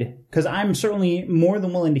made, because I'm certainly more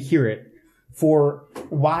than willing to hear it, for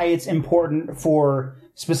why it's important for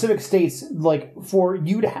specific states, like for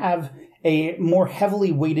you to have a more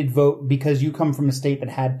heavily weighted vote because you come from a state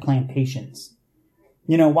that had plantations?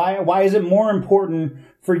 You know, why is it more important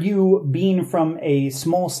for you being from a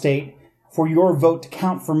small state for your vote to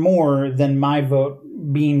count for more than my vote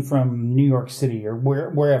being from New York City or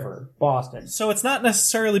wherever, Boston? So it's not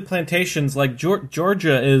necessarily plantations. Like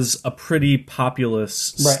Georgia is a pretty populous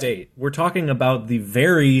state. We're talking about the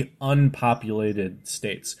very unpopulated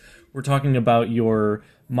states. We're talking about your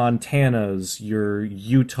Montanas, your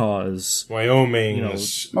Utahs,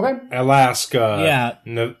 Wyomings, Alaska. Yeah.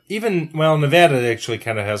 Nevada actually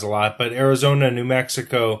kind of has a lot, but Arizona, New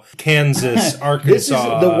Mexico, Kansas, Arkansas. This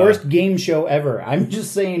is the worst game show ever. I'm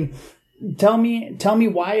just saying, tell me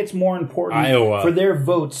why it's more important Iowa. For their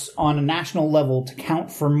votes on a national level to count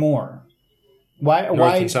for more. Why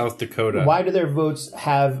and South Dakota. Why do their votes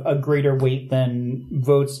have a greater weight than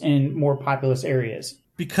votes in more populous areas?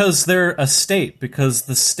 Because they're a state. Because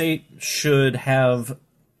the state should have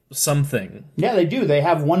something. Yeah, they do. They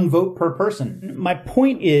have one vote per person. My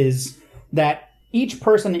point is that each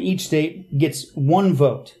person in each state gets one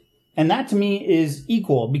vote. And that to me is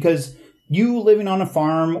equal, because you living on a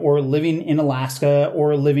farm or living in Alaska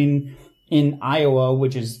or living in Iowa,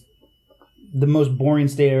 which is the most boring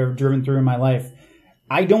state I've ever driven through in my life,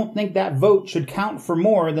 I don't think that vote should count for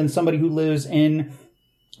more than somebody who lives in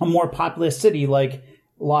a more populous city like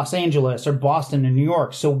Los Angeles or Boston and New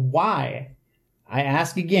York. So why, I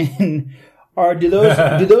ask again, do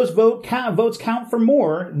those votes count for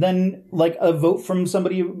more than like a vote from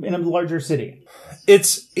somebody in a larger city?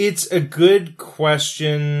 It's a good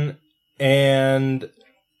question, and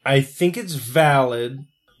I think it's valid.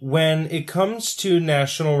 When it comes to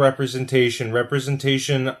national representation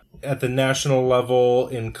at the national level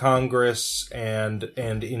in Congress and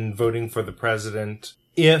in voting for the president,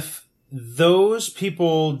 if those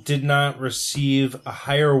people did not receive a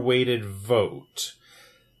higher weighted vote,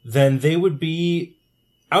 then they would be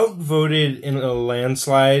outvoted in a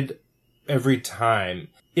landslide every time.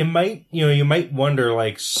 It might, you might wonder,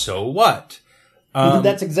 like, so what?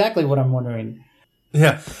 That's exactly what I'm wondering.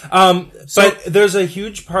 Yeah. But there's a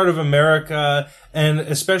huge part of America, and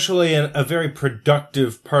especially a very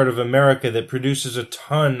productive part of America, that produces a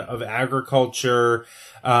ton of agriculture,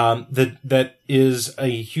 that is a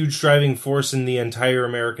huge driving force in the entire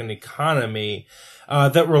American economy,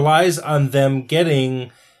 that relies on them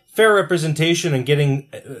getting fair representation and getting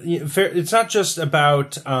fair. It's not just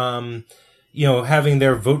about, having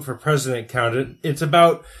their vote for president counted. It's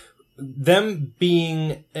about them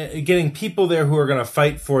getting people there who are going to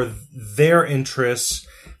fight for their interests,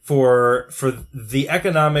 for the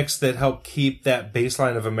economics that help keep that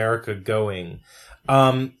baseline of America going.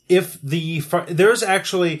 There's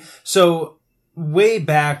actually, so way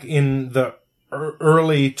back in the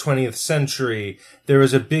early 20th century, there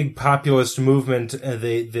was a big populist movement.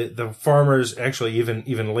 The farmers, actually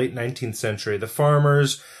even late 19th century, the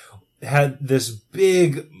farmers had this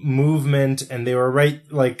big movement, and they were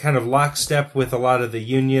kind of lockstep with a lot of the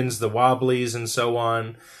unions, the Wobblies and so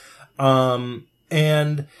on.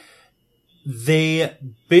 And they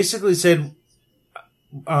basically said,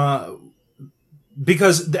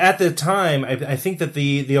 because at the time, I think that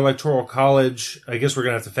the Electoral College, I guess we're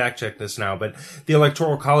going to have to fact check this now, but the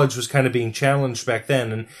Electoral College was kind of being challenged back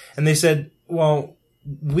then. And they said, well,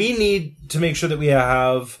 we need to make sure that we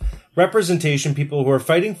have representation, people who are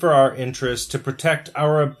fighting for our interests to protect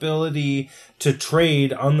our ability to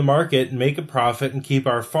trade on the market and make a profit and keep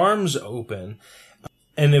our farms open.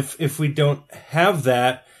 And if we don't have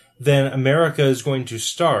that, then America is going to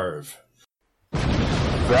starve.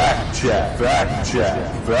 Fact check, fact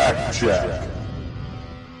check, fact check.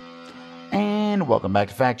 And welcome back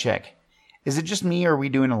to Fact Check. Is it just me, or are we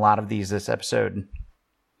doing a lot of these this episode?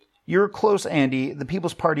 You're close, Andy. The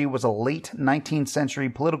People's Party was a late 19th century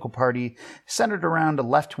political party centered around a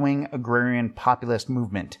left-wing agrarian populist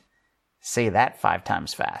movement. Say that 5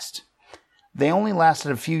 times fast. They only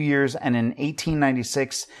lasted a few years, and in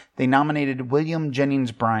 1896, they nominated William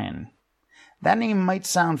Jennings Bryan. That name might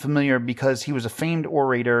sound familiar because he was a famed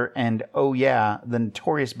orator and, oh yeah, the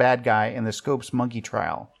notorious bad guy in the Scopes monkey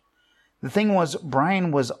trial. The thing was,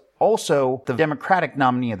 Bryan was also the Democratic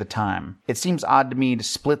nominee at the time. It seems odd to me to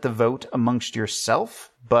split the vote amongst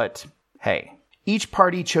yourself, but hey. Each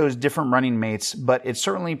party chose different running mates, but it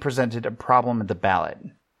certainly presented a problem at the ballot.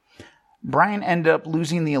 Bryan ended up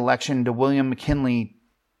losing the election to William McKinley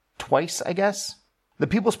twice, I guess. The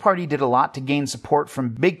People's Party did a lot to gain support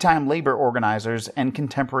from big-time labor organizers and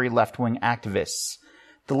contemporary left-wing activists.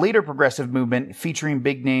 The later progressive movement, featuring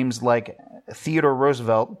big names like Theodore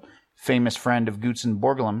Roosevelt, famous friend of Gutzon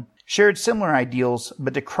Borglum, shared similar ideals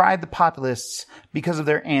but decried the populists because of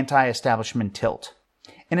their anti-establishment tilt.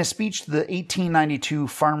 In a speech to the 1892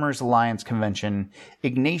 Farmers' Alliance Convention,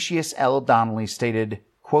 Ignatius L. Donnelly stated,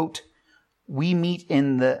 quote, "We meet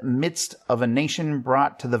in the midst of a nation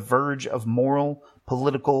brought to the verge of moral,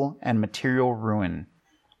 political, and material ruin.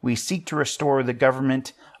 We seek to restore the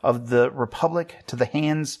government of the Republic to the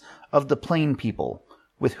hands of the plain people,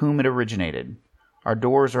 with whom it originated. Our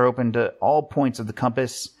doors are open to all points of the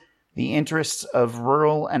compass. The interests of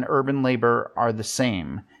rural and urban labor are the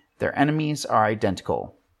same. Their enemies are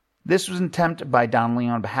identical." This was an attempt by Donnelly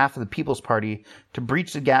on behalf of the People's Party to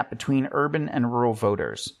breach the gap between urban and rural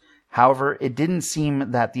voters. However, it didn't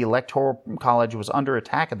seem that the Electoral College was under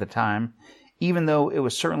attack at the time, even though it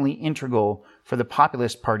was certainly integral for the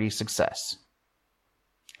Populist Party's success.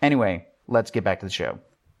 Anyway, let's get back to the show.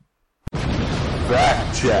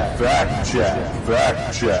 Fact check, fact check,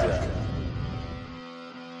 fact check.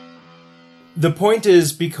 The point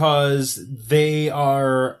is because they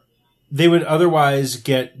would otherwise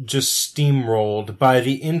get just steamrolled by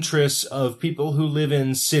the interests of people who live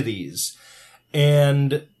in cities.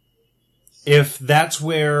 And if that's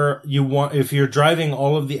where you want, if you're driving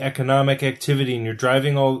all of the economic activity and you're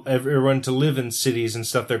driving everyone to live in cities and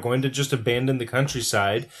stuff, they're going to just abandon the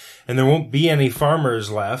countryside and there won't be any farmers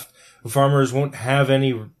left. Farmers won't have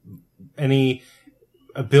any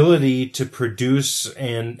ability to produce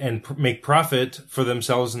and make profit for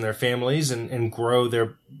themselves and their families and grow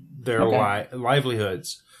their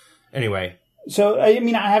livelihoods. Anyway. So, I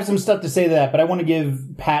mean, I have some stuff to say to that, but I want to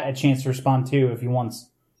give Pat a chance to respond too if he wants.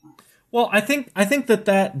 Well, I think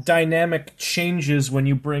that dynamic changes when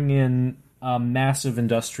you bring in massive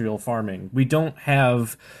industrial farming. We don't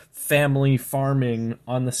have family farming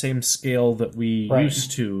on the same scale that we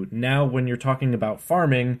used to. Now, when you're talking about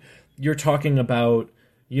farming, you're talking about,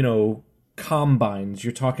 combines.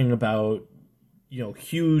 You're talking about,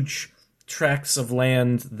 huge tracts of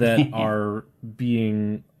land that are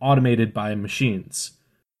being automated by machines.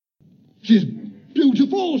 She's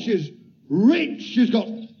beautiful. She's rich. She's got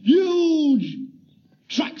huge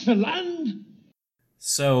tracts of land.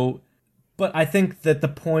 So, but I think that the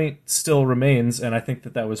point still remains, and I think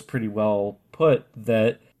that was pretty well put,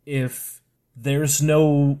 that if there's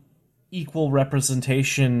no equal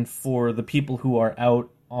representation for the people who are out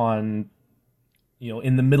on,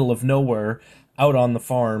 in the middle of nowhere, out on the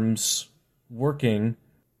farms working,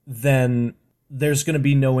 then there's going to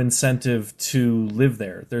be no incentive to live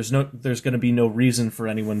there. There's going to be no reason for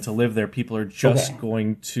anyone to live there. People are just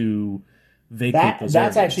going to vacate those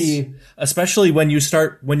areas. That's actually, especially when you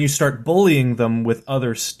start bullying them with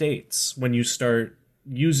other states, when you start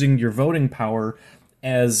using your voting power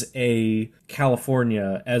as a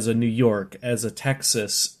California, as a New York, as a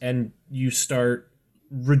Texas, and you start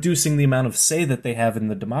reducing the amount of say that they have in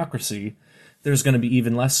the democracy, there's going to be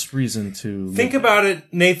even less reason to... Think about it,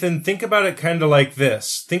 Nathan. Think about it kind of like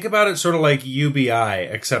this. Think about it sort of like UBI,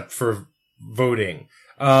 except for voting.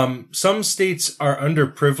 Some states are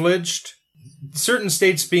underprivileged certain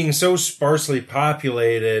states being so sparsely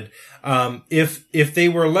populated, if they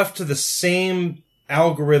were left to the same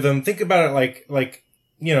algorithm, think about it like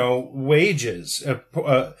wages.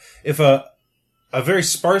 If a very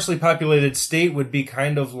sparsely populated state would be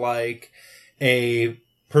kind of like a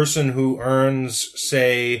person who earns,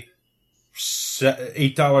 say,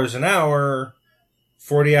 $8 an hour,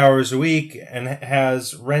 40 hours a week, and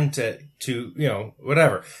has rent to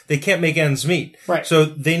whatever. They can't make ends meet. Right. So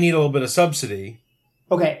they need a little bit of subsidy.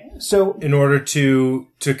 Okay. So in order to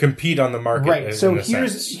compete on the market. Right. So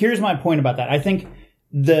here's my point about that. I think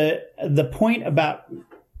the point about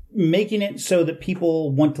making it so that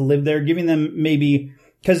people want to live there, giving them maybe,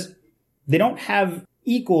 because they don't have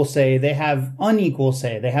equal say, they have unequal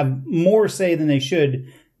say. They have more say than they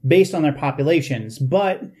should based on their populations.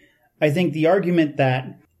 But I think the argument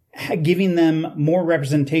that giving them more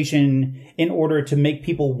representation in order to make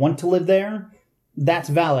people want to live there, that's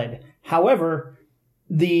valid. However,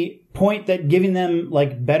 the point that giving them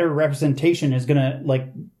better representation is going to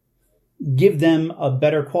give them a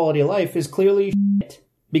better quality of life is clearly shit,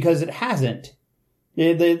 because it hasn't.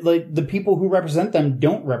 The people who represent them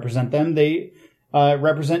don't represent them. They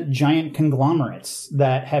represent giant conglomerates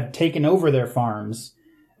that have taken over their farms.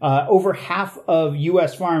 Over half of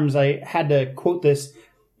U.S. farms, I had to quote this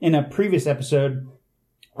in a previous episode,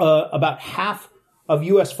 about half of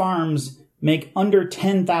U.S. farms make under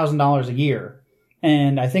 $10,000 a year.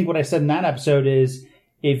 And I think what I said in that episode is,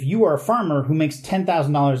 if you are a farmer who makes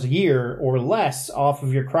 $10,000 a year or less off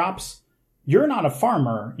of your crops, you're not a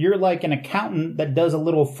farmer. You're like an accountant that does a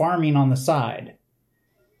little farming on the side.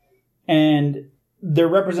 And their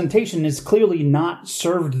representation is clearly not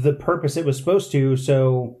served the purpose it was supposed to,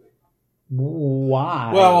 so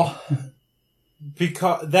why? Well,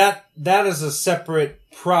 because that is a separate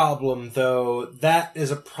problem, though. That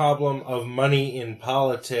is a problem of money in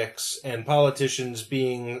politics and politicians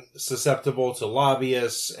being susceptible to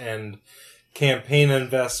lobbyists and campaign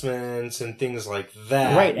investments and things like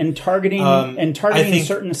that. Right, and targeting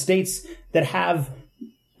certain states that have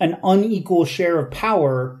an unequal share of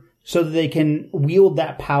power so that they can wield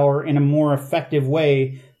that power in a more effective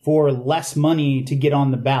way for less money to get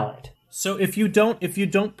on the ballot. So if you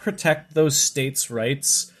don't protect those states'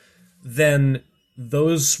 rights, then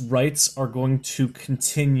those rights are going to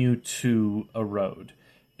continue to erode.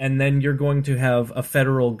 And then you're going to have a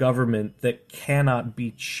federal government that cannot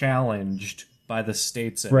be challenged by the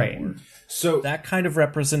states anymore. Right. So that kind of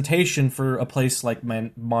representation for a place like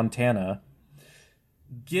Montana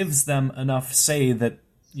gives them enough say that,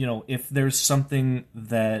 if there's something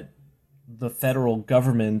that the federal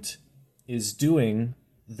government is doing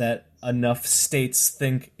that enough states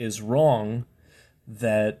think is wrong,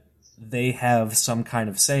 that they have some kind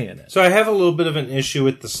of say in it. So I have a little bit of an issue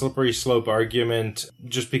with the slippery slope argument,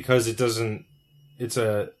 just because it's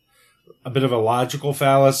a bit of a logical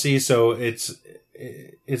fallacy. So it's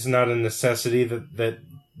not a necessity that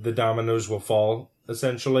the dominoes will fall,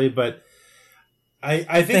 essentially. But I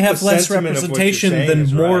think they have less representation,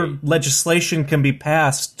 then more right. legislation can be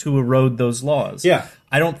passed to erode those laws. Yeah.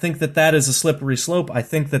 I don't think that is a slippery slope. I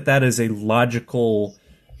think that is a logical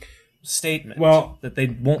statement. Well, that they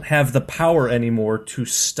won't have the power anymore to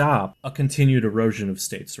stop a continued erosion of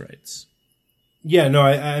states' rights. Yeah, no,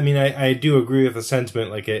 I do agree with the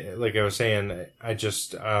sentiment. Like I was saying, I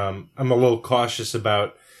just I'm a little cautious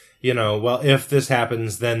about, if this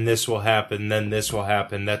happens, then this will happen, then this will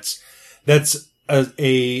happen. That's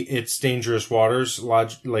it's dangerous waters,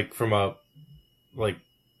 from a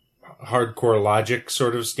hardcore logic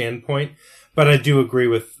sort of standpoint. But I do agree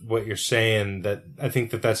with what you're saying, that I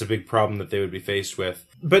think that's a big problem that they would be faced with.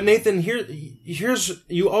 But Nathan,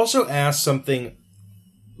 you also asked something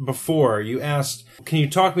before. You asked, can you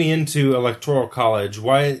talk me into Electoral College?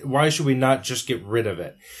 Why should we not just get rid of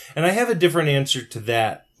it? And I have a different answer to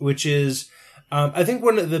that, which is, I think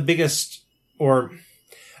one of the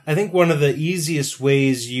easiest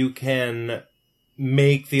ways you can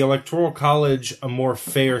make the Electoral College a more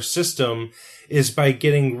fair system is by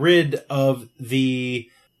getting rid of the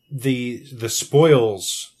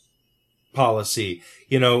spoils policy,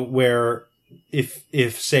 where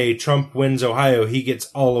if say Trump wins Ohio, he gets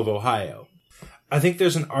all of Ohio. I think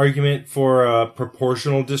there's an argument for a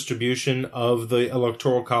proportional distribution of the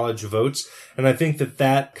Electoral College votes, and I think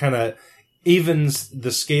that kind of evens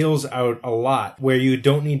the scales out a lot, where you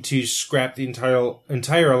don't need to scrap the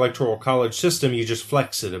entire Electoral College system, you just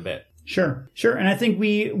flex it a bit. Sure. And I think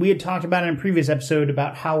we had talked about in a previous episode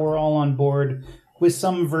about how we're all on board with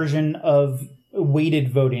some version of weighted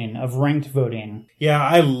voting, of ranked voting. Yeah,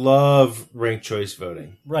 I love ranked choice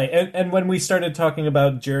voting. Right, and when we started talking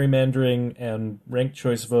about gerrymandering and ranked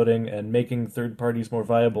choice voting and making third parties more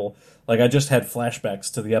viable, like I just had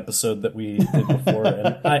flashbacks to the episode that we did before,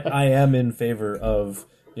 and I am in favor of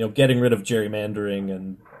getting rid of gerrymandering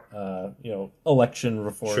and election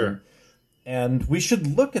reform. Sure. And we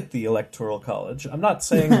should look at the Electoral College. I'm not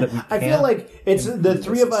saying that we can't. I feel like it's the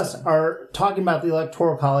three of us are talking about the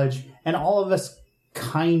Electoral College, and all of us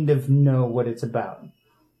kind of know what it's about.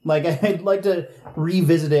 Like, I'd like to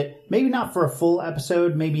revisit it, maybe not for a full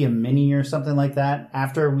episode, maybe a mini or something like that,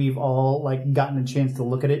 after we've all gotten a chance to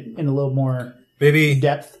look at it in a little more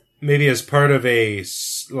depth. Maybe as part of a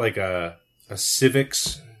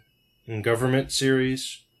civics and government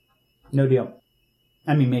series. No deal.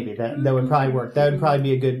 I mean, maybe that would probably work. That would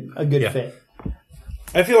probably be a good fit.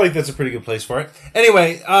 I feel like that's a pretty good place for it.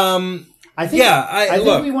 Anyway, I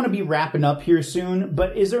think we want to be wrapping up here soon.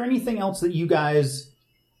 But is there anything else that you guys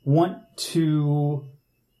want to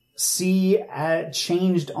see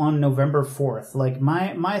changed on November 4th? Like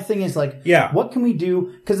my thing is what can we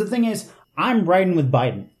do? Because the thing is, I'm riding with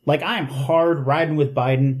Biden. Like, I'm hard riding with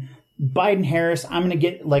Biden. Biden Harris. I'm gonna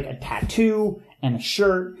get a tattoo and a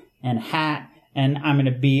shirt and a hat. And I'm going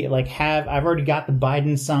to be I've already got the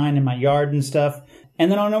Biden sign in my yard and stuff. And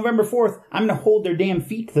then on November 4th, I'm going to hold their damn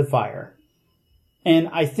feet to the fire. And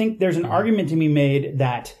I think there's an argument to be made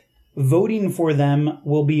that voting for them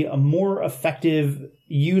will be a more effective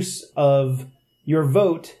use of your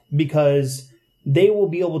vote because they will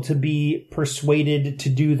be able to be persuaded to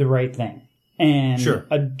do the right thing. And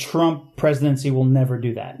a Trump presidency will never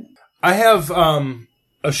do that. I have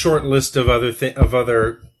a short list of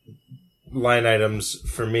other line items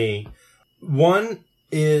for me. One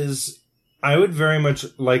is I would very much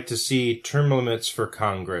like to see term limits for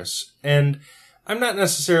Congress. And I'm not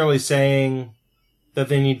necessarily saying that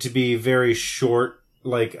they need to be very short.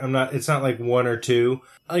 It's not like 1 or 2.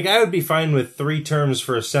 I would be fine with 3 terms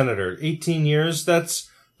for a senator. 18 years, that's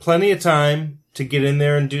plenty of time to get in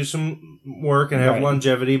there and do some work and have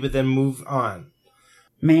longevity, but then move on.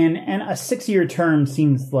 Man, and a 6-year term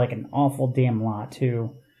seems like an awful damn lot,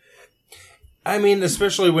 too. I mean,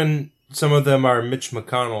 especially when some of them are Mitch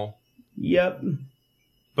McConnell. Yep.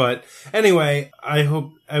 But anyway, I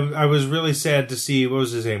hope I was really sad to see, what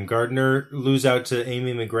was his name, Gardner, lose out to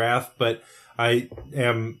Amy McGrath. But I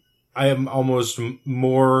am almost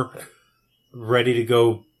more ready to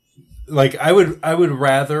go. I would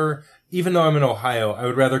rather, even though I'm in Ohio, I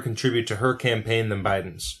would rather contribute to her campaign than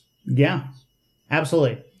Biden's. Yeah,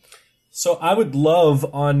 absolutely. So I would love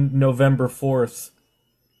on November 4th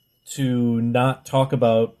to not talk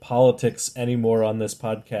about politics anymore on this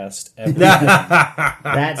podcast.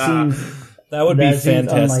 That would be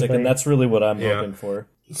fantastic, and that's really what I'm hoping for.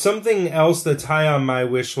 Something else that's high on my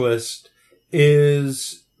wish list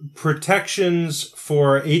is protections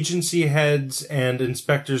for agency heads and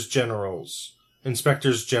inspectors general.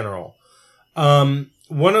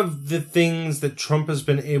 One of the things that Trump has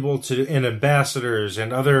been able to do, and ambassadors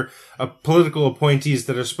and other political appointees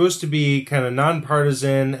that are supposed to be kind of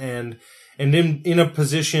nonpartisan and in a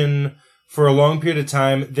position for a long period of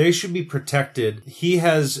time, they should be protected. He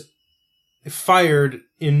has fired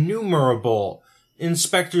innumerable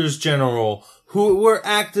inspectors general who were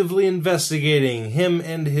actively investigating him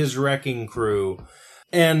and his wrecking crew.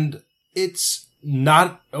 And it's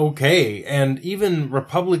not okay. And even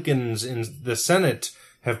Republicans in the Senate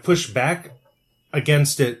have pushed back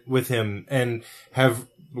against it with him and have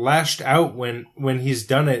lashed out when he's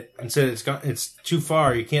done it and said it's too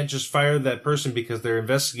far. You can't just fire that person because they're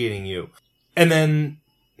investigating you. And then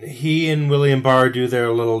he and William Barr do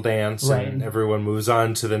their little dance, and everyone moves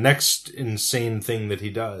on to the next insane thing that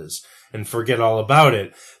he does and forget all about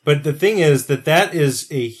it. But the thing is that is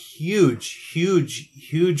a huge, huge,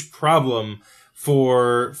 huge problem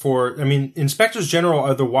for inspectors general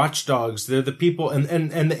are the watchdogs. They're the people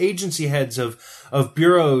and the agency heads of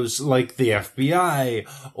bureaus like the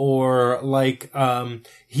FBI or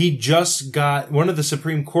he just got one of the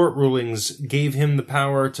Supreme Court rulings gave him the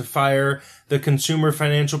power to fire the Consumer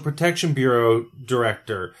Financial Protection Bureau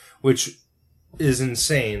director, which is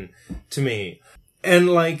insane to me. And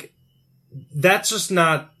that's just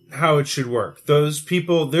not how it should work. Those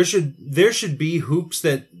people, there should be hoops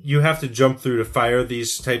that you have to jump through to fire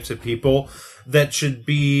these types of people that should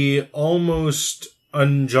be almost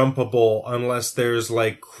unjumpable unless there's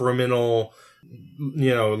criminal,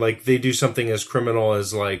 they do something as criminal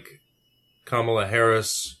as Kamala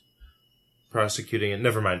Harris prosecuting it.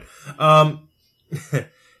 Never mind.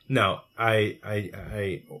 No,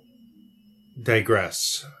 I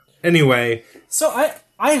digress. Anyway. So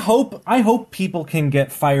I hope people can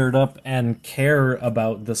get fired up and care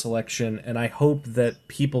about this election, and I hope that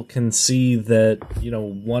people can see that,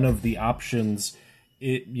 one of the options,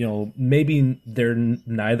 maybe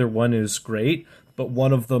neither one is great, but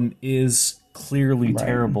one of them is clearly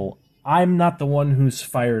terrible. I'm not the one who's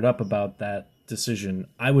fired up about that decision.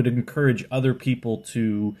 I would encourage other people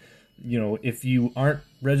to, if you aren't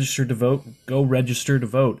registered to vote, go register to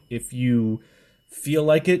vote. If you feel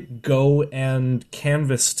like it, go and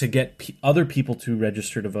canvass to get other people to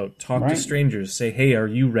register to vote. Talk to strangers. Say, hey, are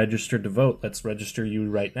you registered to vote? Let's register you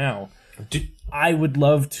right now. I would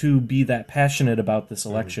love to be that passionate about this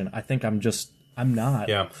election. I think I'm not.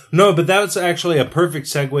 Yeah. No, but that's actually a perfect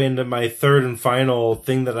segue into my third and final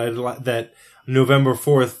thing that November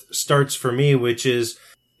 4th starts for me, which is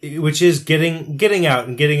getting out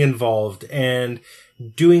and getting involved and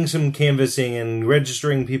doing some canvassing and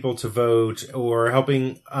registering people to vote, or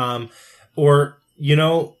helping,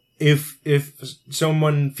 if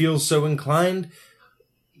someone feels so inclined,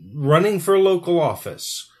 running for a local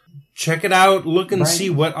office. Check it out, look and see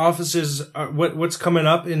what offices, what's coming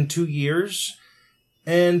up in 2 years,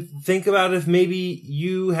 and think about if maybe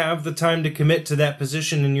you have the time to commit to that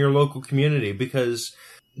position in your local community, because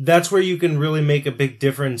that's where you can really make a big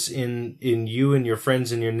difference in you and your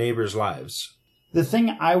friends and your neighbors' lives. The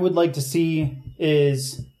thing I would like to see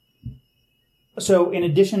is, so in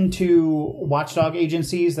addition to watchdog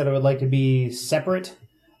agencies that I would like to be separate,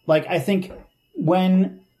 I think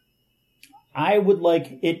when I would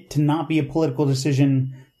like it to not be a political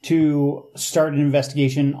decision to start an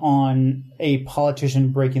investigation on a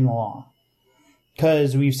politician breaking the law,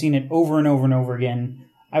 because we've seen it over and over and over again.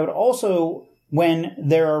 I would also, when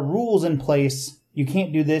there are rules in place, you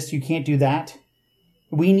can't do this, you can't do that,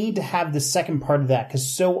 we need to have the second part of that,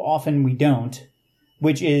 because so often we don't,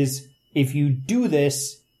 which is, if you do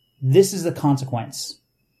this, this is the consequence.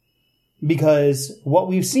 Because what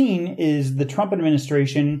we've seen is the Trump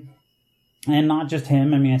administration, and not just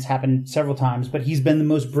him, I mean, it's happened several times, but he's been the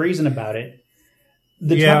most brazen about it.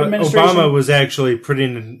 Trump administration, Obama was actually pretty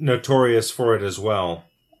notorious for it as well.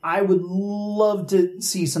 I would love to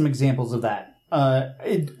see some examples of that.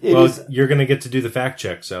 You're going to get to do the fact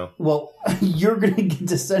check, so. Well, you're going to get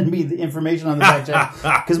to send me the information on the fact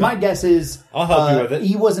check, because my guess is I'll help you with it.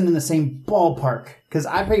 He wasn't in the same ballpark, because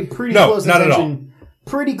I paid pretty close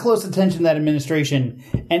attention to that administration,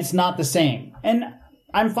 and it's not the same. And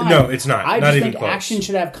I'm fine. No, it's not. I not just even think close. Action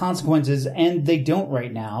should have consequences, and they don't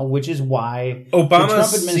right now, which is why Obama the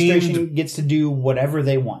Trump administration gets to do whatever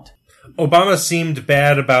they want. Obama seemed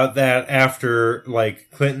bad about that after,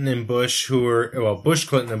 Clinton and Bush,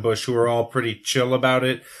 Clinton and Bush, who were all pretty chill about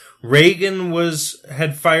it. Reagan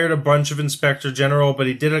had fired a bunch of inspector general, but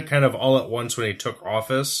he did it kind of all at once when he took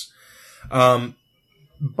office. Right.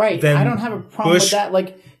 I don't have a problem with that.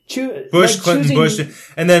 Clinton, Bush,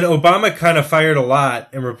 and then Obama kind of fired a lot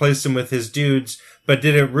and replaced him with his dudes, but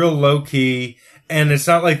did it real low key. And it's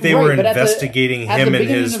not like they were investigating him and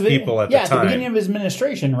his people at the time. Yeah, at the beginning of his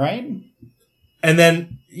administration, right? And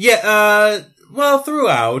then,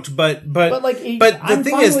 throughout, but the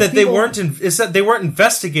thing is that they weren't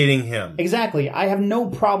investigating him. Exactly. I have no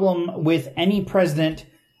problem with any president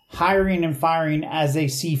hiring and firing as they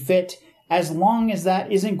see fit, as long as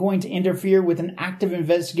that isn't going to interfere with an active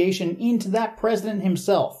investigation into that president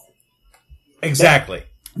himself. Exactly.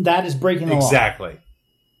 That is breaking the law. Exactly.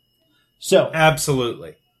 So.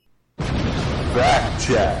 Absolutely. Fact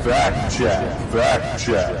check.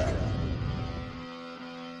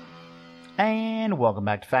 And welcome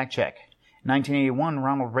back to Fact Check. In 1981,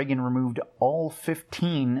 Ronald Reagan removed all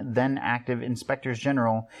 15 then active inspectors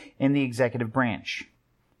general in the executive branch.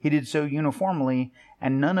 He did so uniformly,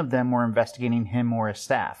 and none of them were investigating him or his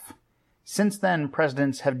staff. Since then,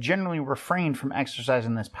 presidents have generally refrained from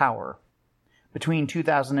exercising this power. Between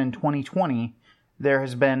 2000 and 2020, there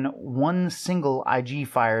has been one single IG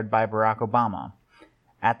fired by Barack Obama.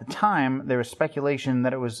 At the time, there was speculation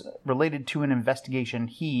that it was related to an investigation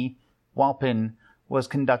he, Walpin, was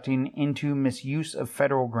conducting into misuse of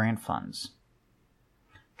federal grant funds.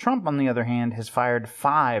 Trump, on the other hand, has fired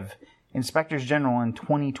 5 inspectors general in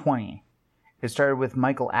 2020. It started with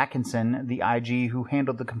Michael Atkinson, the IG who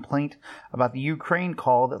handled the complaint about the Ukraine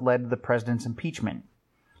call that led to the president's impeachment.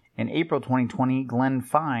 In April 2020, Glenn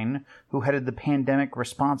Fine, who headed the Pandemic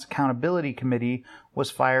Response Accountability Committee,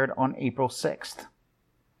 was fired on April 6th.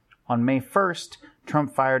 On May 1st,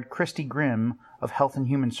 Trump fired Christy Grimm of Health and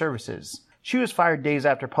Human Services. She was fired days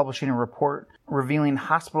after publishing a report revealing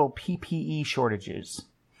hospital PPE shortages.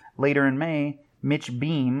 Later in May, Mitch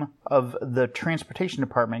Beam of the Transportation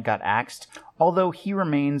Department got axed, although he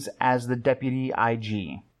remains as the deputy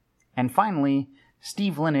IG. And finally,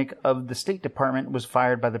 Steve Linick of the State Department was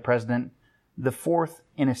fired by the president, the fourth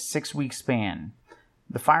in a 6-week span.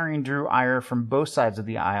 The firing drew ire from both sides of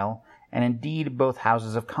the aisle, and indeed both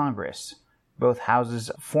houses of Congress. Both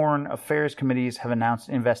houses' foreign affairs committees have announced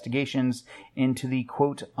investigations into the,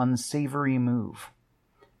 quote, unsavory move.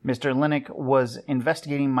 Mr. Linick was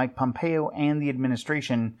investigating Mike Pompeo and the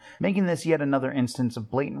administration, making this yet another instance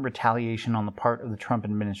of blatant retaliation on the part of the Trump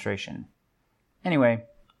administration. Anyway,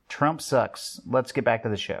 Trump sucks. Let's get back to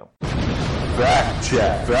the show. Fact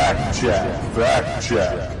check, fact check, fact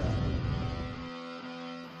check.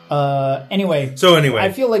 Anyway.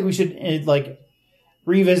 I feel like we should,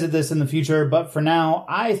 revisit this in the future, but for now,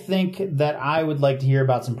 I think that I would like to hear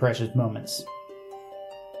about some precious moments.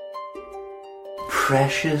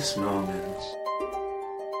 Precious moments.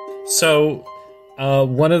 So,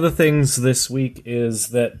 one of the things this week is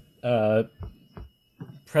that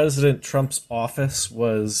President Trump's office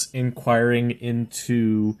was inquiring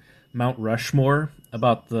into Mount Rushmore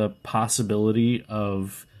about the possibility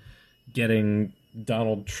of getting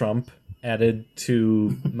Donald Trump added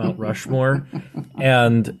to Mount Rushmore.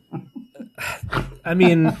 And I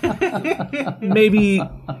mean,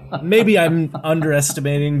 maybe I'm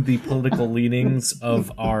underestimating the political leanings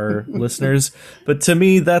of our listeners, but to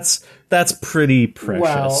me that's pretty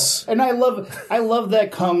precious. Wow. And I love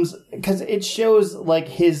that comes because it shows like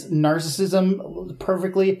his narcissism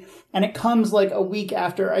perfectly, and it comes like a week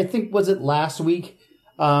after, I think, was it last week,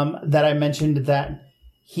 that I mentioned that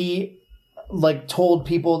he told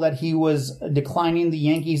people that he was declining the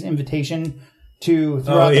Yankees invitation to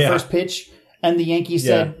throw out the first pitch, and the Yankees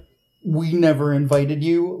said, "We never invited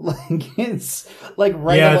you." It's right along the same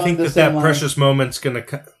line. Yeah, I think that precious moment's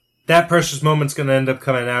gonna end up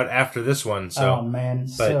coming out after this one. So, oh man,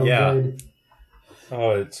 but so good.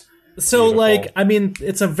 Oh, it's so beautiful. I mean,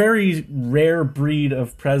 it's a very rare breed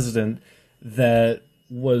of president that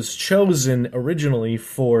was chosen originally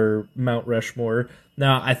for Mount Rushmore.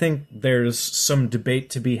 Now, I think there's some debate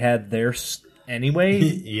to be had there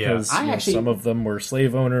anyway. Because some of them were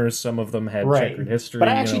slave owners, some of them had checkered history. But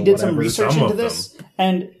I actually did some research into this,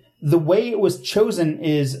 and the way it was chosen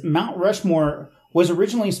is Mount Rushmore was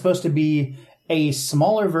originally supposed to be a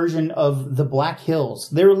smaller version of the Black Hills.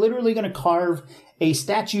 They were literally going to carve a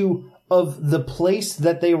statue of the place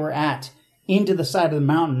that they were at into the side of the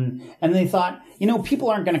mountain, and they thought, people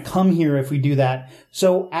aren't going to come here if we do that.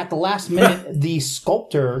 So at the last minute, the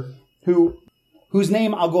sculptor, whose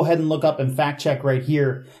name I'll go ahead and look up and fact check right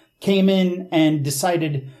here, came in and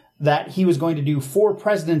decided that he was going to do 4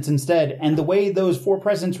 presidents instead. And the way those 4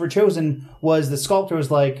 presidents were chosen was the sculptor was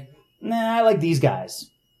like, nah, I like these guys.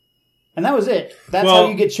 And that was it. That's how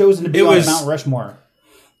you get chosen to be on Mount Rushmore.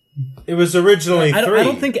 It was originally 3. I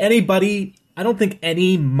don't think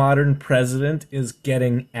any modern president is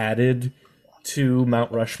getting added to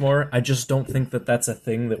Mount Rushmore. I just don't think that that's a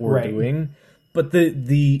thing that we're doing. But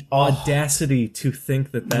the audacity to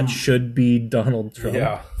think that should be Donald Trump.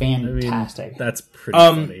 Yeah. Fantastic. I mean, that's pretty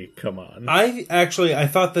funny. Come on. I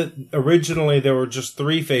thought that originally there were just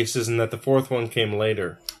 3 faces and that the 4th one came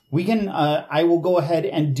later. We can, I will go ahead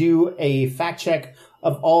and do a fact check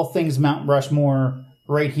of all things Mount Rushmore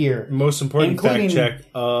right here. Most important fact check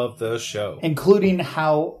of the show. Including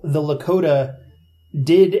how the Lakota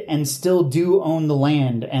did and still do own the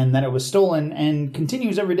land, and that it was stolen and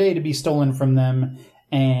continues every day to be stolen from them.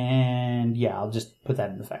 And I'll just put that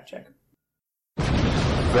in the fact check.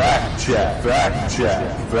 Fact check, fact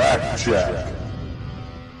check, fact check.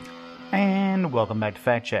 And welcome back to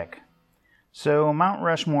Fact Check. So Mount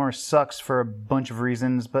Rushmore sucks for a bunch of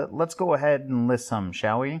reasons, but let's go ahead and list some,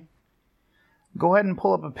 shall we? Go ahead and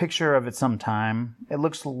pull up a picture of it sometime. It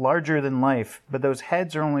looks larger than life, but those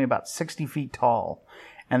heads are only about 60 feet tall,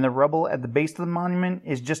 and the rubble at the base of the monument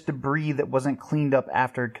is just debris that wasn't cleaned up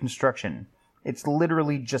after construction. It's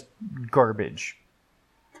literally just garbage.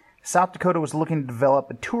 South Dakota was looking to develop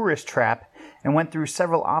a tourist trap and went through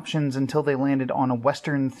several options until they landed on a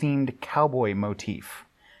Western-themed cowboy motif.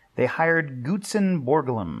 They hired Gutzon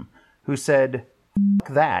Borglum, who said,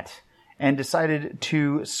 "F*** that," and decided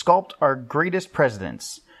to sculpt our greatest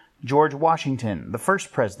presidents: George Washington, the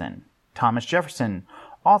first president; Thomas Jefferson,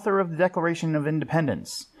 author of the Declaration of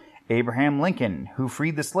Independence; Abraham Lincoln, who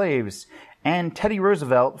freed the slaves; and Teddy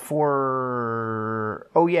Roosevelt for,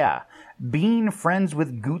 being friends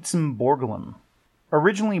with Gutzon Borglum.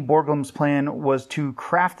 Originally, Borglum's plan was to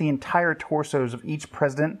craft the entire torsos of each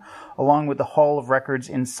president along with the Hall of Records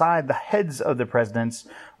inside the heads of the presidents,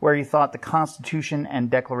 where he thought the Constitution and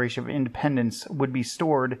Declaration of Independence would be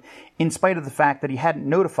stored, in spite of the fact that he hadn't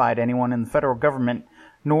notified anyone in the federal government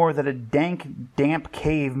nor that a dank, damp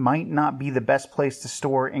cave might not be the best place to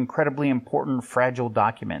store incredibly important, fragile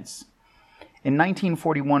documents. In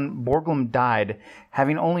 1941, Borglum died,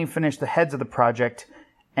 having only finished the heads of the project,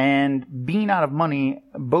 and being out of money,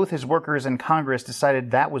 both his workers and Congress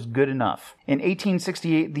decided that was good enough. In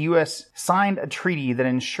 1868, the U.S. signed a treaty that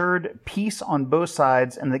ensured peace on both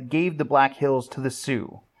sides and that gave the Black Hills to the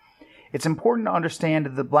Sioux. It's important to understand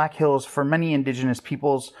that the Black Hills, for many indigenous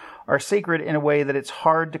peoples, are sacred in a way that it's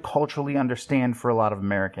hard to culturally understand for a lot of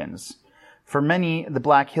Americans. For many, the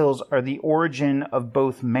Black Hills are the origin of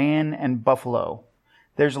both man and buffalo.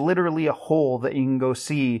 There's literally a hole that you can go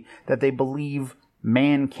see that they believe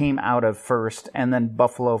man came out of first, and then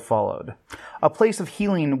buffalo followed. A place of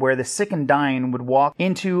healing where the sick and dying would walk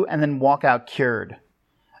into and then walk out cured.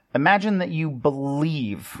 Imagine that you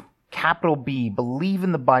believe, capital B, believe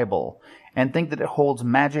in the Bible, and think that it holds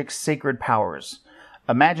magic, sacred powers.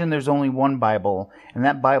 Imagine there's only one Bible, and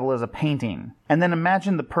that Bible is a painting. And then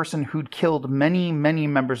imagine the person who'd killed many, many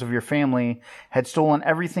members of your family, had stolen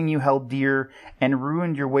everything you held dear, and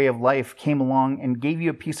ruined your way of life, came along and gave you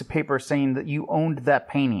a piece of paper saying that you owned that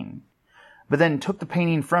painting. But then took the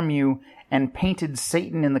painting from you and painted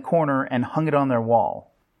Satan in the corner and hung it on their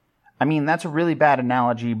wall. I mean, that's a really bad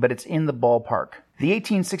analogy, but it's in the ballpark. The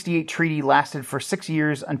 1868 treaty lasted for 6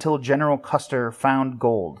 years until General Custer found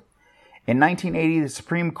gold. In 1980, the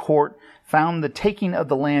Supreme Court found the taking of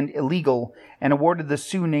the land illegal and awarded the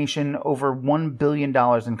Sioux Nation over $1 billion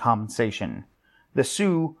in compensation. The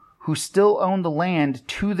Sioux, who still own the land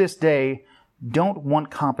to this day, don't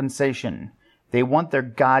want compensation. They want their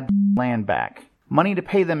goddamn land back. Money to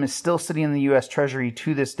pay them is still sitting in the U.S. Treasury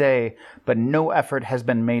to this day, but no effort has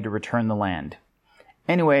been made to return the land.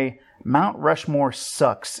 Anyway, Mount Rushmore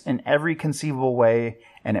sucks in every conceivable way,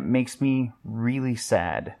 and it makes me really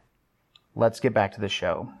sad. Let's get back to the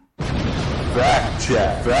show. Fact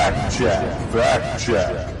check, fact check, fact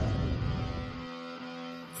check.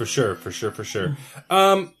 For sure.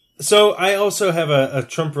 So I also have a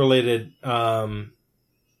Trump-related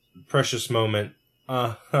precious moment.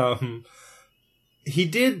 He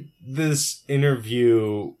did this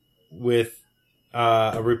interview with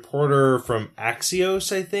a reporter from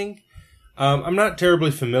Axios, I think. I'm not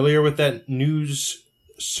terribly familiar with that news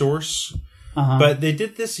source. But they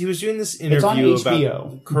did this. He was doing this interview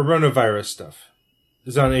about coronavirus stuff.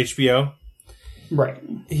 It's on HBO. Right.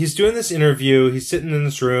 He's doing this interview. He's sitting in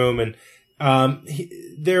this room, and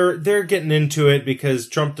they're getting into it because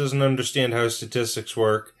Trump doesn't understand how statistics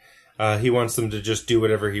work. He wants them to just do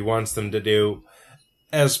whatever he wants them to do,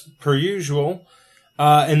 as per usual.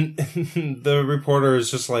 And the reporter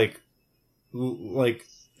is just like.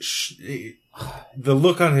 The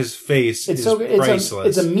look on his face is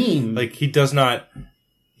priceless. It's a meme. Like, he does not.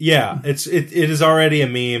 Yeah, it is already a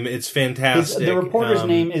meme. It's fantastic. The reporter's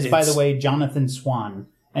name is, by the way, Jonathan Swan,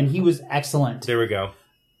 and he was excellent. There we go.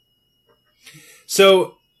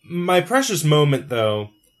 So my precious moment, though,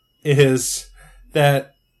 is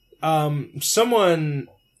that someone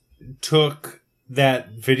took that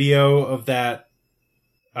video of that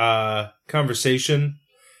conversation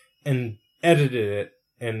and edited it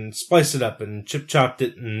and spliced it up and chip-chopped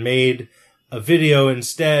it and made a video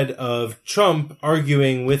instead of Trump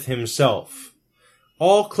arguing with himself.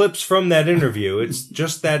 All clips from that interview. It's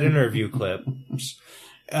just that interview clip.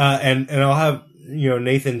 And I'll have,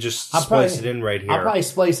 Nathan just splice it in right here. I'll probably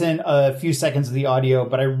splice in a few seconds of the audio,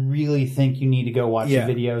 but I really think you need to go watch the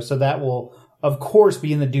video. So that will, of course,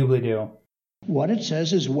 be in the doobly-doo. What it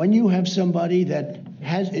says is when you have somebody that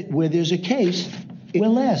has it, where there's a case, it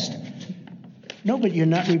will last. No, but you're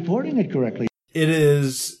not reporting it correctly. It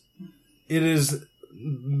is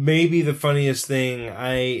maybe the funniest thing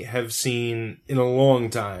I have seen in a long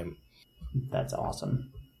time. That's awesome.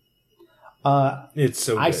 It's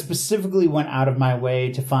so good. I specifically went out of my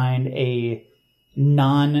way to find a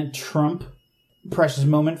non-Trump precious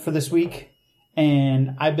moment for this week.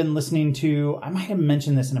 And I've been listening to, I might have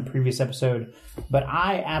mentioned this in a previous episode, but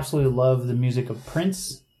I absolutely love the music of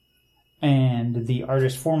Prince and the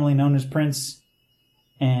artist formerly known as Prince.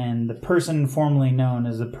 And the person formerly known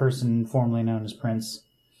as the person formerly known as Prince.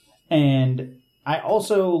 And I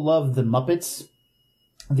also love the Muppets,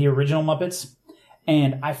 the original Muppets.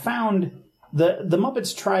 And I found the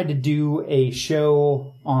Muppets tried to do a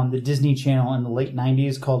show on the Disney Channel in the late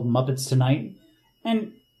 90s called Muppets Tonight.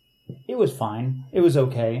 And it was fine. It was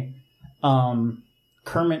okay.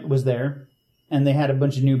 Kermit was there. And they had a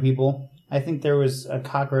bunch of new people. I think there was a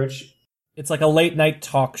cockroach. It's like a late night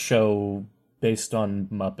talk show based on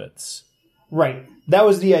Muppets. Right. That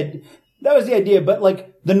was the idea, but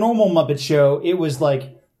like the normal Muppet show, it was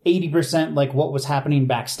like 80% like what was happening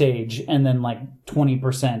backstage, and then like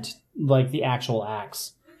 20% like the actual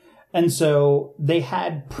acts. And so they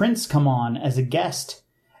had Prince come on as a guest,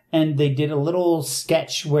 and they did a little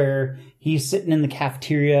sketch where he's sitting in the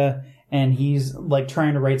cafeteria and he's like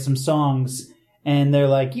trying to write some songs, and they're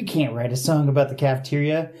like, you can't write a song about the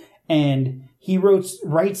cafeteria. And he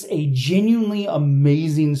writes a genuinely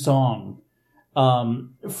amazing song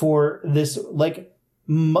for this like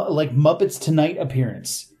Muppets Tonight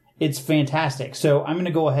appearance. It's fantastic. So I'm going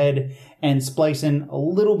to go ahead and splice in a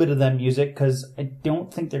little bit of that music because I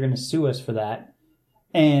don't think they're going to sue us for that.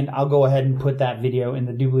 And I'll go ahead and put that video in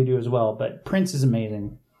the doobly-doo as well. But Prince is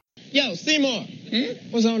amazing. Yo, Seymour,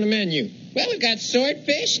 what's on the menu? Well, we've got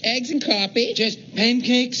swordfish, eggs, and coffee. Just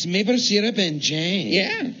pancakes, maple syrup, and jam.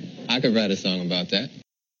 Yeah, I could write a song about that.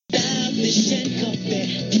 Fish and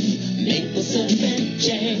coffee, maple syrup and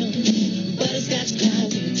jam, butterscotch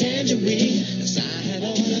clouds and tangerine, a side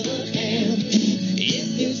on a ham.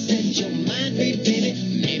 If you set your mind free,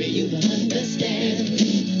 baby, maybe you'll understand.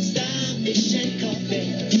 Starfish and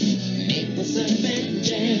coffee, maple syrup and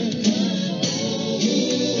jam.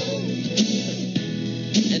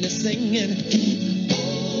 And they're singing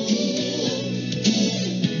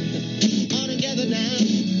all together now.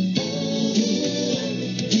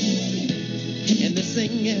 And they're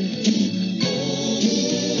singing.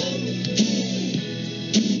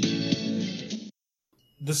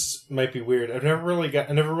 This might be weird. I never really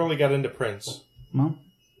got into Prince. Well,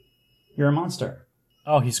 you're a monster.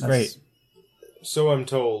 Oh, he's great. So I'm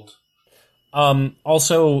told.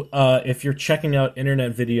 Also, if you're checking out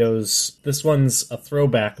internet videos, this one's a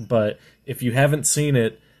throwback, but if you haven't seen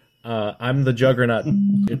it, I'm the Juggernaut.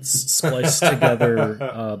 It's spliced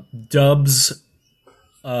together dubs,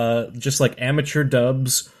 just like amateur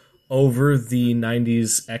dubs over the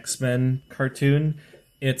 90s X-Men cartoon.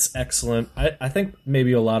 It's excellent. I think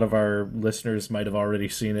maybe a lot of our listeners might have already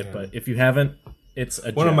seen it, but if you haven't, it's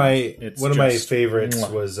a one gem. of my It's one of my just- favorites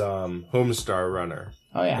mwah. was Homestar Runner.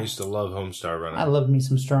 Oh, yeah. I used to love Homestar Runner. I love me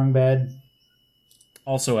some Strong Bad.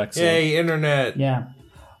 Also excellent. Yay, internet. Yeah.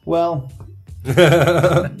 Well,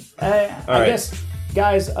 I right. guess,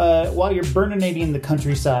 guys, while you're burninating the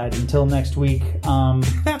countryside until next week,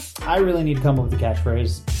 I really need to come up with a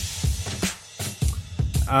catchphrase.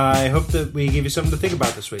 I hope that we gave you something to think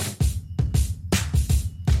about this week.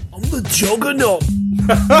 I'm the Juggernaut.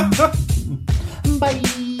 Bye.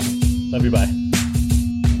 Love you, bye.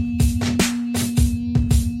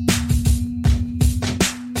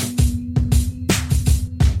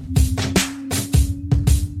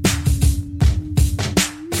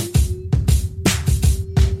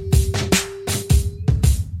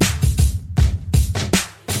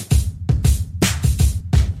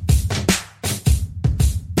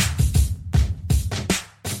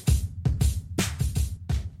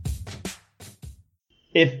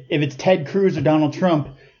 If it's Ted Cruz or Donald Trump,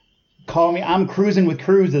 call me. I'm cruising with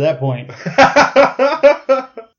Cruz at that point.